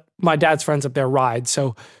 But my dad's friends up there ride.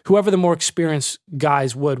 So whoever the more experienced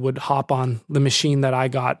guys would hop on the machine that I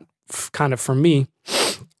got kind of for me.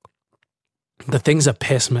 The thing's a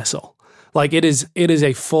piss missile. Like it is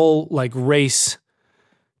a full like race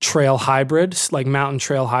trail hybrid, like mountain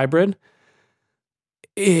trail hybrid.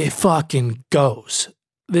 It fucking goes.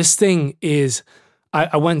 This thing is,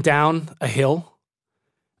 I went down a hill,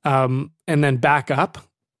 and then back up,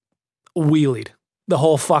 wheelied the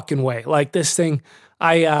whole fucking way. Like this thing,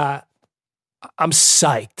 I'm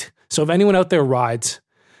psyched. So if anyone out there rides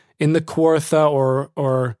in the Kawartha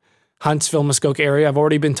or Huntsville, Muskoka area, I've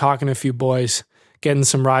already been talking to a few boys, getting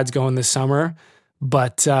some rides going this summer,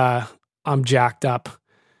 but I'm jacked up.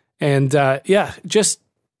 And just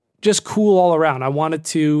cool all around. I wanted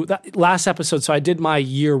to, that last episode, so I did my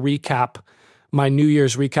year recap, my New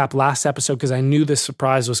Year's recap last episode because I knew this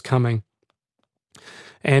surprise was coming.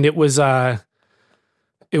 And it was a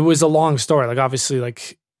long story. Like obviously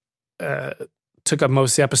took up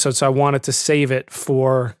most of the episode, so I wanted to save it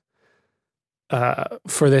for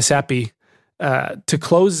this epi. To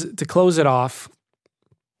close it off,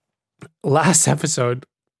 last episode,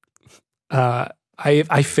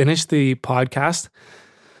 I finished the podcast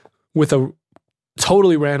with a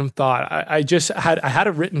totally random thought. I had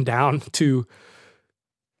it written down to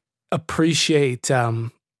appreciate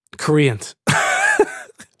Koreans.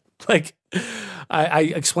 Like I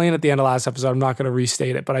explained at the end of last episode, I'm not going to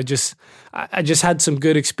restate it, but I just had some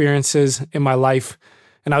good experiences in my life,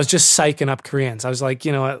 and I was just psyching up Koreans. I was like,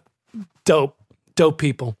 you know what, dope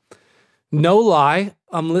people. No lie,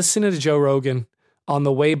 I'm listening to Joe Rogan on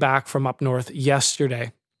the way back from up north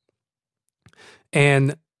yesterday,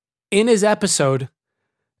 and in his episode,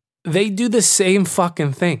 they do the same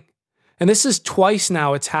fucking thing. And this is twice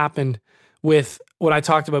now it's happened with when I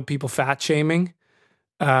talked about people fat shaming,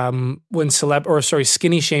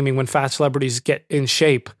 skinny shaming when fat celebrities get in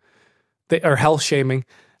shape, or health shaming.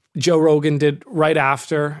 Joe Rogan did right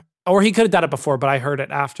after, or he could have done it before, but I heard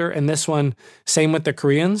it after. And this one, same with the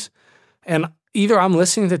Koreans. And either I'm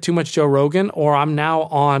listening to too much Joe Rogan, or I've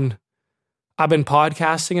been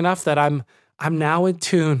podcasting enough that I'm now in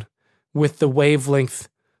tune with the wavelength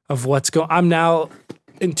of what's going. I'm now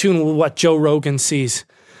in tune with what Joe Rogan sees,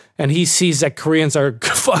 and he sees that Koreans are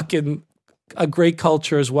fucking a great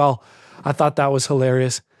culture as well. I thought that was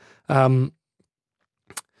hilarious. The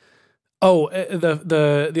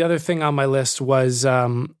other thing on my list was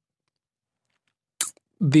I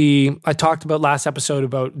talked about last episode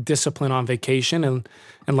about discipline on vacation and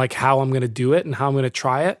like how I'm going to do it and how I'm going to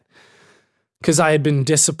try it. Because I had been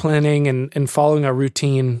disciplining and following a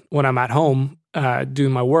routine when I'm at home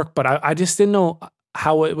doing my work, but I just didn't know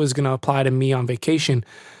how it was going to apply to me on vacation.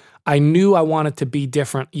 I knew I wanted to be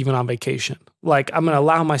different even on vacation. Like, I'm going to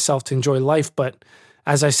allow myself to enjoy life, but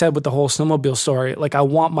as I said with the whole snowmobile story, like, I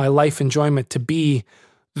want my life enjoyment to be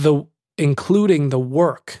including the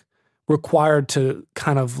work required to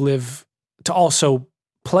kind of live, to also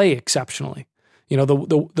play exceptionally. You know,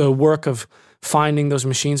 the work of finding those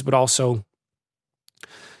machines, but also,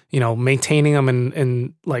 you know, maintaining them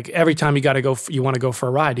and like every time you want to go for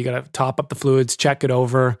a ride, you got to top up the fluids, check it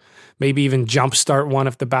over, maybe even jump start one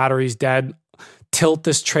if the battery's dead, tilt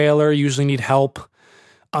this trailer, usually need help,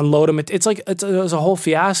 unload them. It's a whole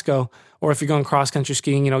fiasco. Or if you're going cross country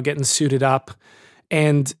skiing, you know, getting suited up.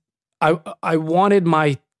 And I wanted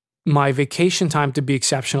my vacation time to be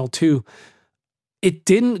exceptional too. It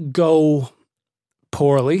didn't go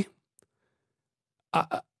poorly.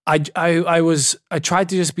 I tried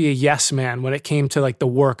to just be a yes man when it came to like the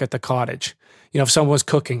work at the cottage. You know, if someone was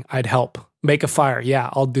cooking, I'd help. Make a fire, yeah,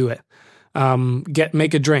 I'll do it.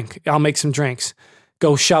 Make a drink, I'll make some drinks.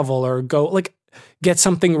 Go shovel or go like get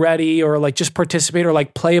something ready or like just participate or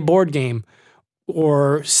like play a board game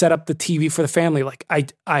or set up the TV for the family. Like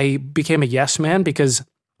I became a yes man because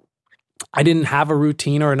I didn't have a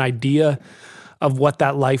routine or an idea of what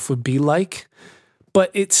that life would be like, but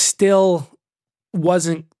it still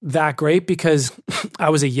wasn't that great because I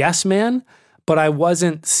was a yes man, but I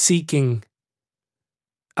wasn't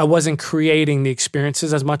creating the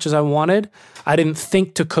experiences as much as I wanted. I didn't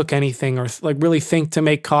think to cook anything or like really think to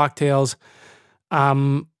make cocktails.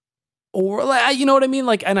 Or like, you know what I mean?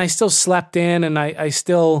 Like, and I still slept in and I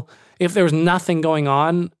still, if there was nothing going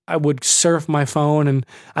on, I would surf my phone. And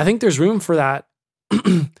I think there's room for that.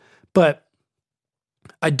 But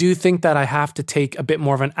I do think that I have to take a bit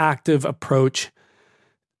more of an active approach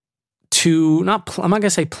to I'm not going to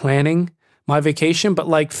say planning my vacation, but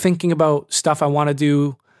like thinking about stuff I want to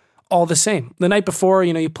do all the same. The night before,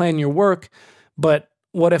 you know, you plan your work, but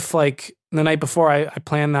what if like the night before I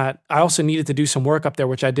planned that I also needed to do some work up there,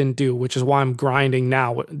 which I didn't do, which is why I'm grinding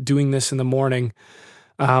now, doing this in the morning,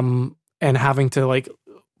 and having to like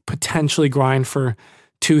potentially grind for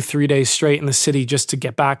 2-3 days straight in the city just to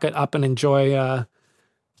get back up and enjoy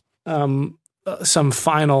some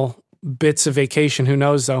final bits of vacation. Who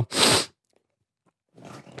knows though?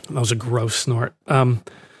 That was a gross snort.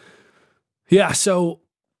 Yeah, so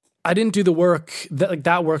I didn't do the work,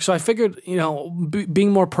 that work. So I figured, you know,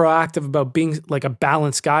 being more proactive about being like a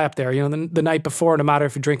balanced guy up there, you know, the night before, no matter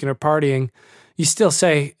if you're drinking or partying, you still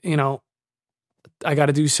say, you know, I got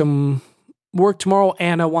to do some work tomorrow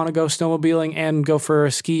and I want to go snowmobiling and go for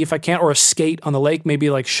a ski if I can, or a skate on the lake, maybe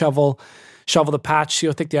like shovel the patch, see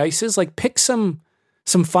how thick the ice is. Like pick some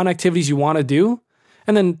fun activities you want to do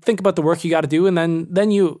and then think about the work you got to do. And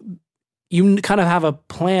then you kind of have a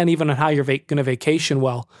plan even on how you're going to vacation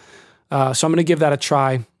well. So I'm going to give that a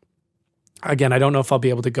try. Again, I don't know if I'll be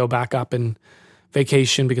able to go back up and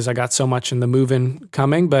vacation because I got so much in the move-in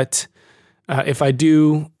coming. But if I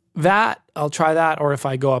do that, I'll try that. Or if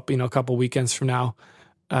I go up, you know, a couple weekends from now,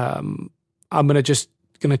 I'm going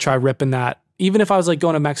to try ripping that. Even if I was like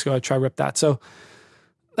going to Mexico, I'd try rip that. So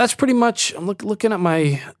that's pretty much, I'm looking at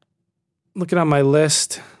my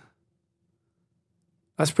list.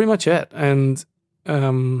 That's pretty much it. And,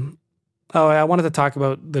 I wanted to talk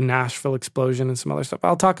about the Nashville explosion and some other stuff.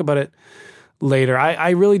 I'll talk about it later.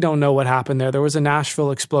 I really don't know what happened there. There was a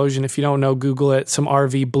Nashville explosion. If you don't know, Google it. Some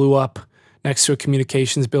RV blew up next to a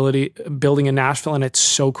communications building in Nashville, and it's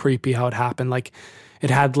so creepy how it happened. Like, it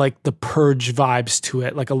had like the Purge vibes to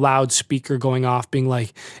it, like a loudspeaker going off being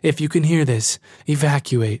like, if you can hear this,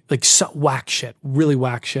 evacuate. Like, so whack shit, really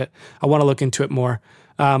whack shit. I want to look into it more.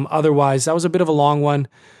 Otherwise, that was a bit of a long one.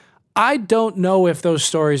 I don't know if those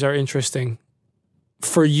stories are interesting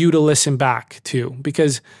for you to listen back to,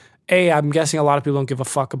 because I'm guessing a lot of people don't give a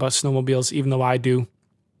fuck about snowmobiles, even though I do,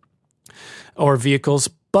 or vehicles,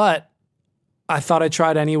 but I thought I'd try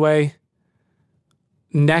it anyway.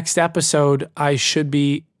 Next episode, I should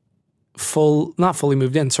be not fully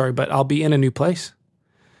moved in, sorry, but I'll be in a new place.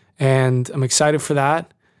 And I'm excited for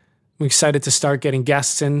that. I'm excited to start getting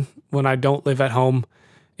guests in when I don't live at home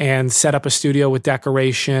and set up a studio with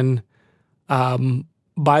decoration.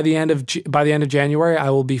 By the end of January, I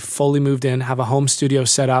will be fully moved in, have a home studio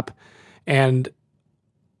set up, and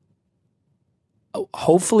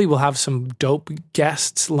hopefully we'll have some dope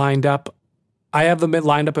guests lined up. I have them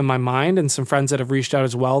lined up in my mind, and some friends that have reached out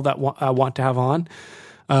as well that I want to have on.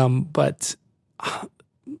 But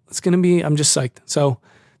it's going to be, I'm just psyched. So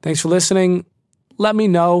thanks for listening. Let me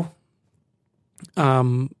know.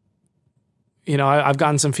 I've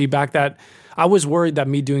gotten some feedback that I was worried that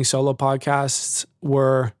me doing solo podcasts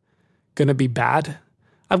were going to be bad.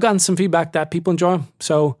 I've gotten some feedback that people enjoy them.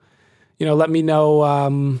 So, let me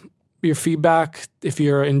know your feedback. If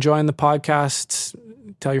you're enjoying the podcast,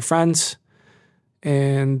 tell your friends.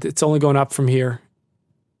 And it's only going up from here.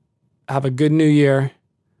 Have a good new year.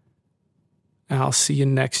 And I'll see you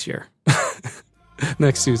next year.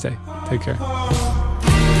 Next Tuesday. Take care.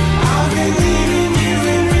 I've been leaving you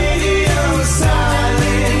in radio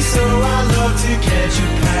silence, so I love to catch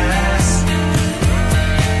a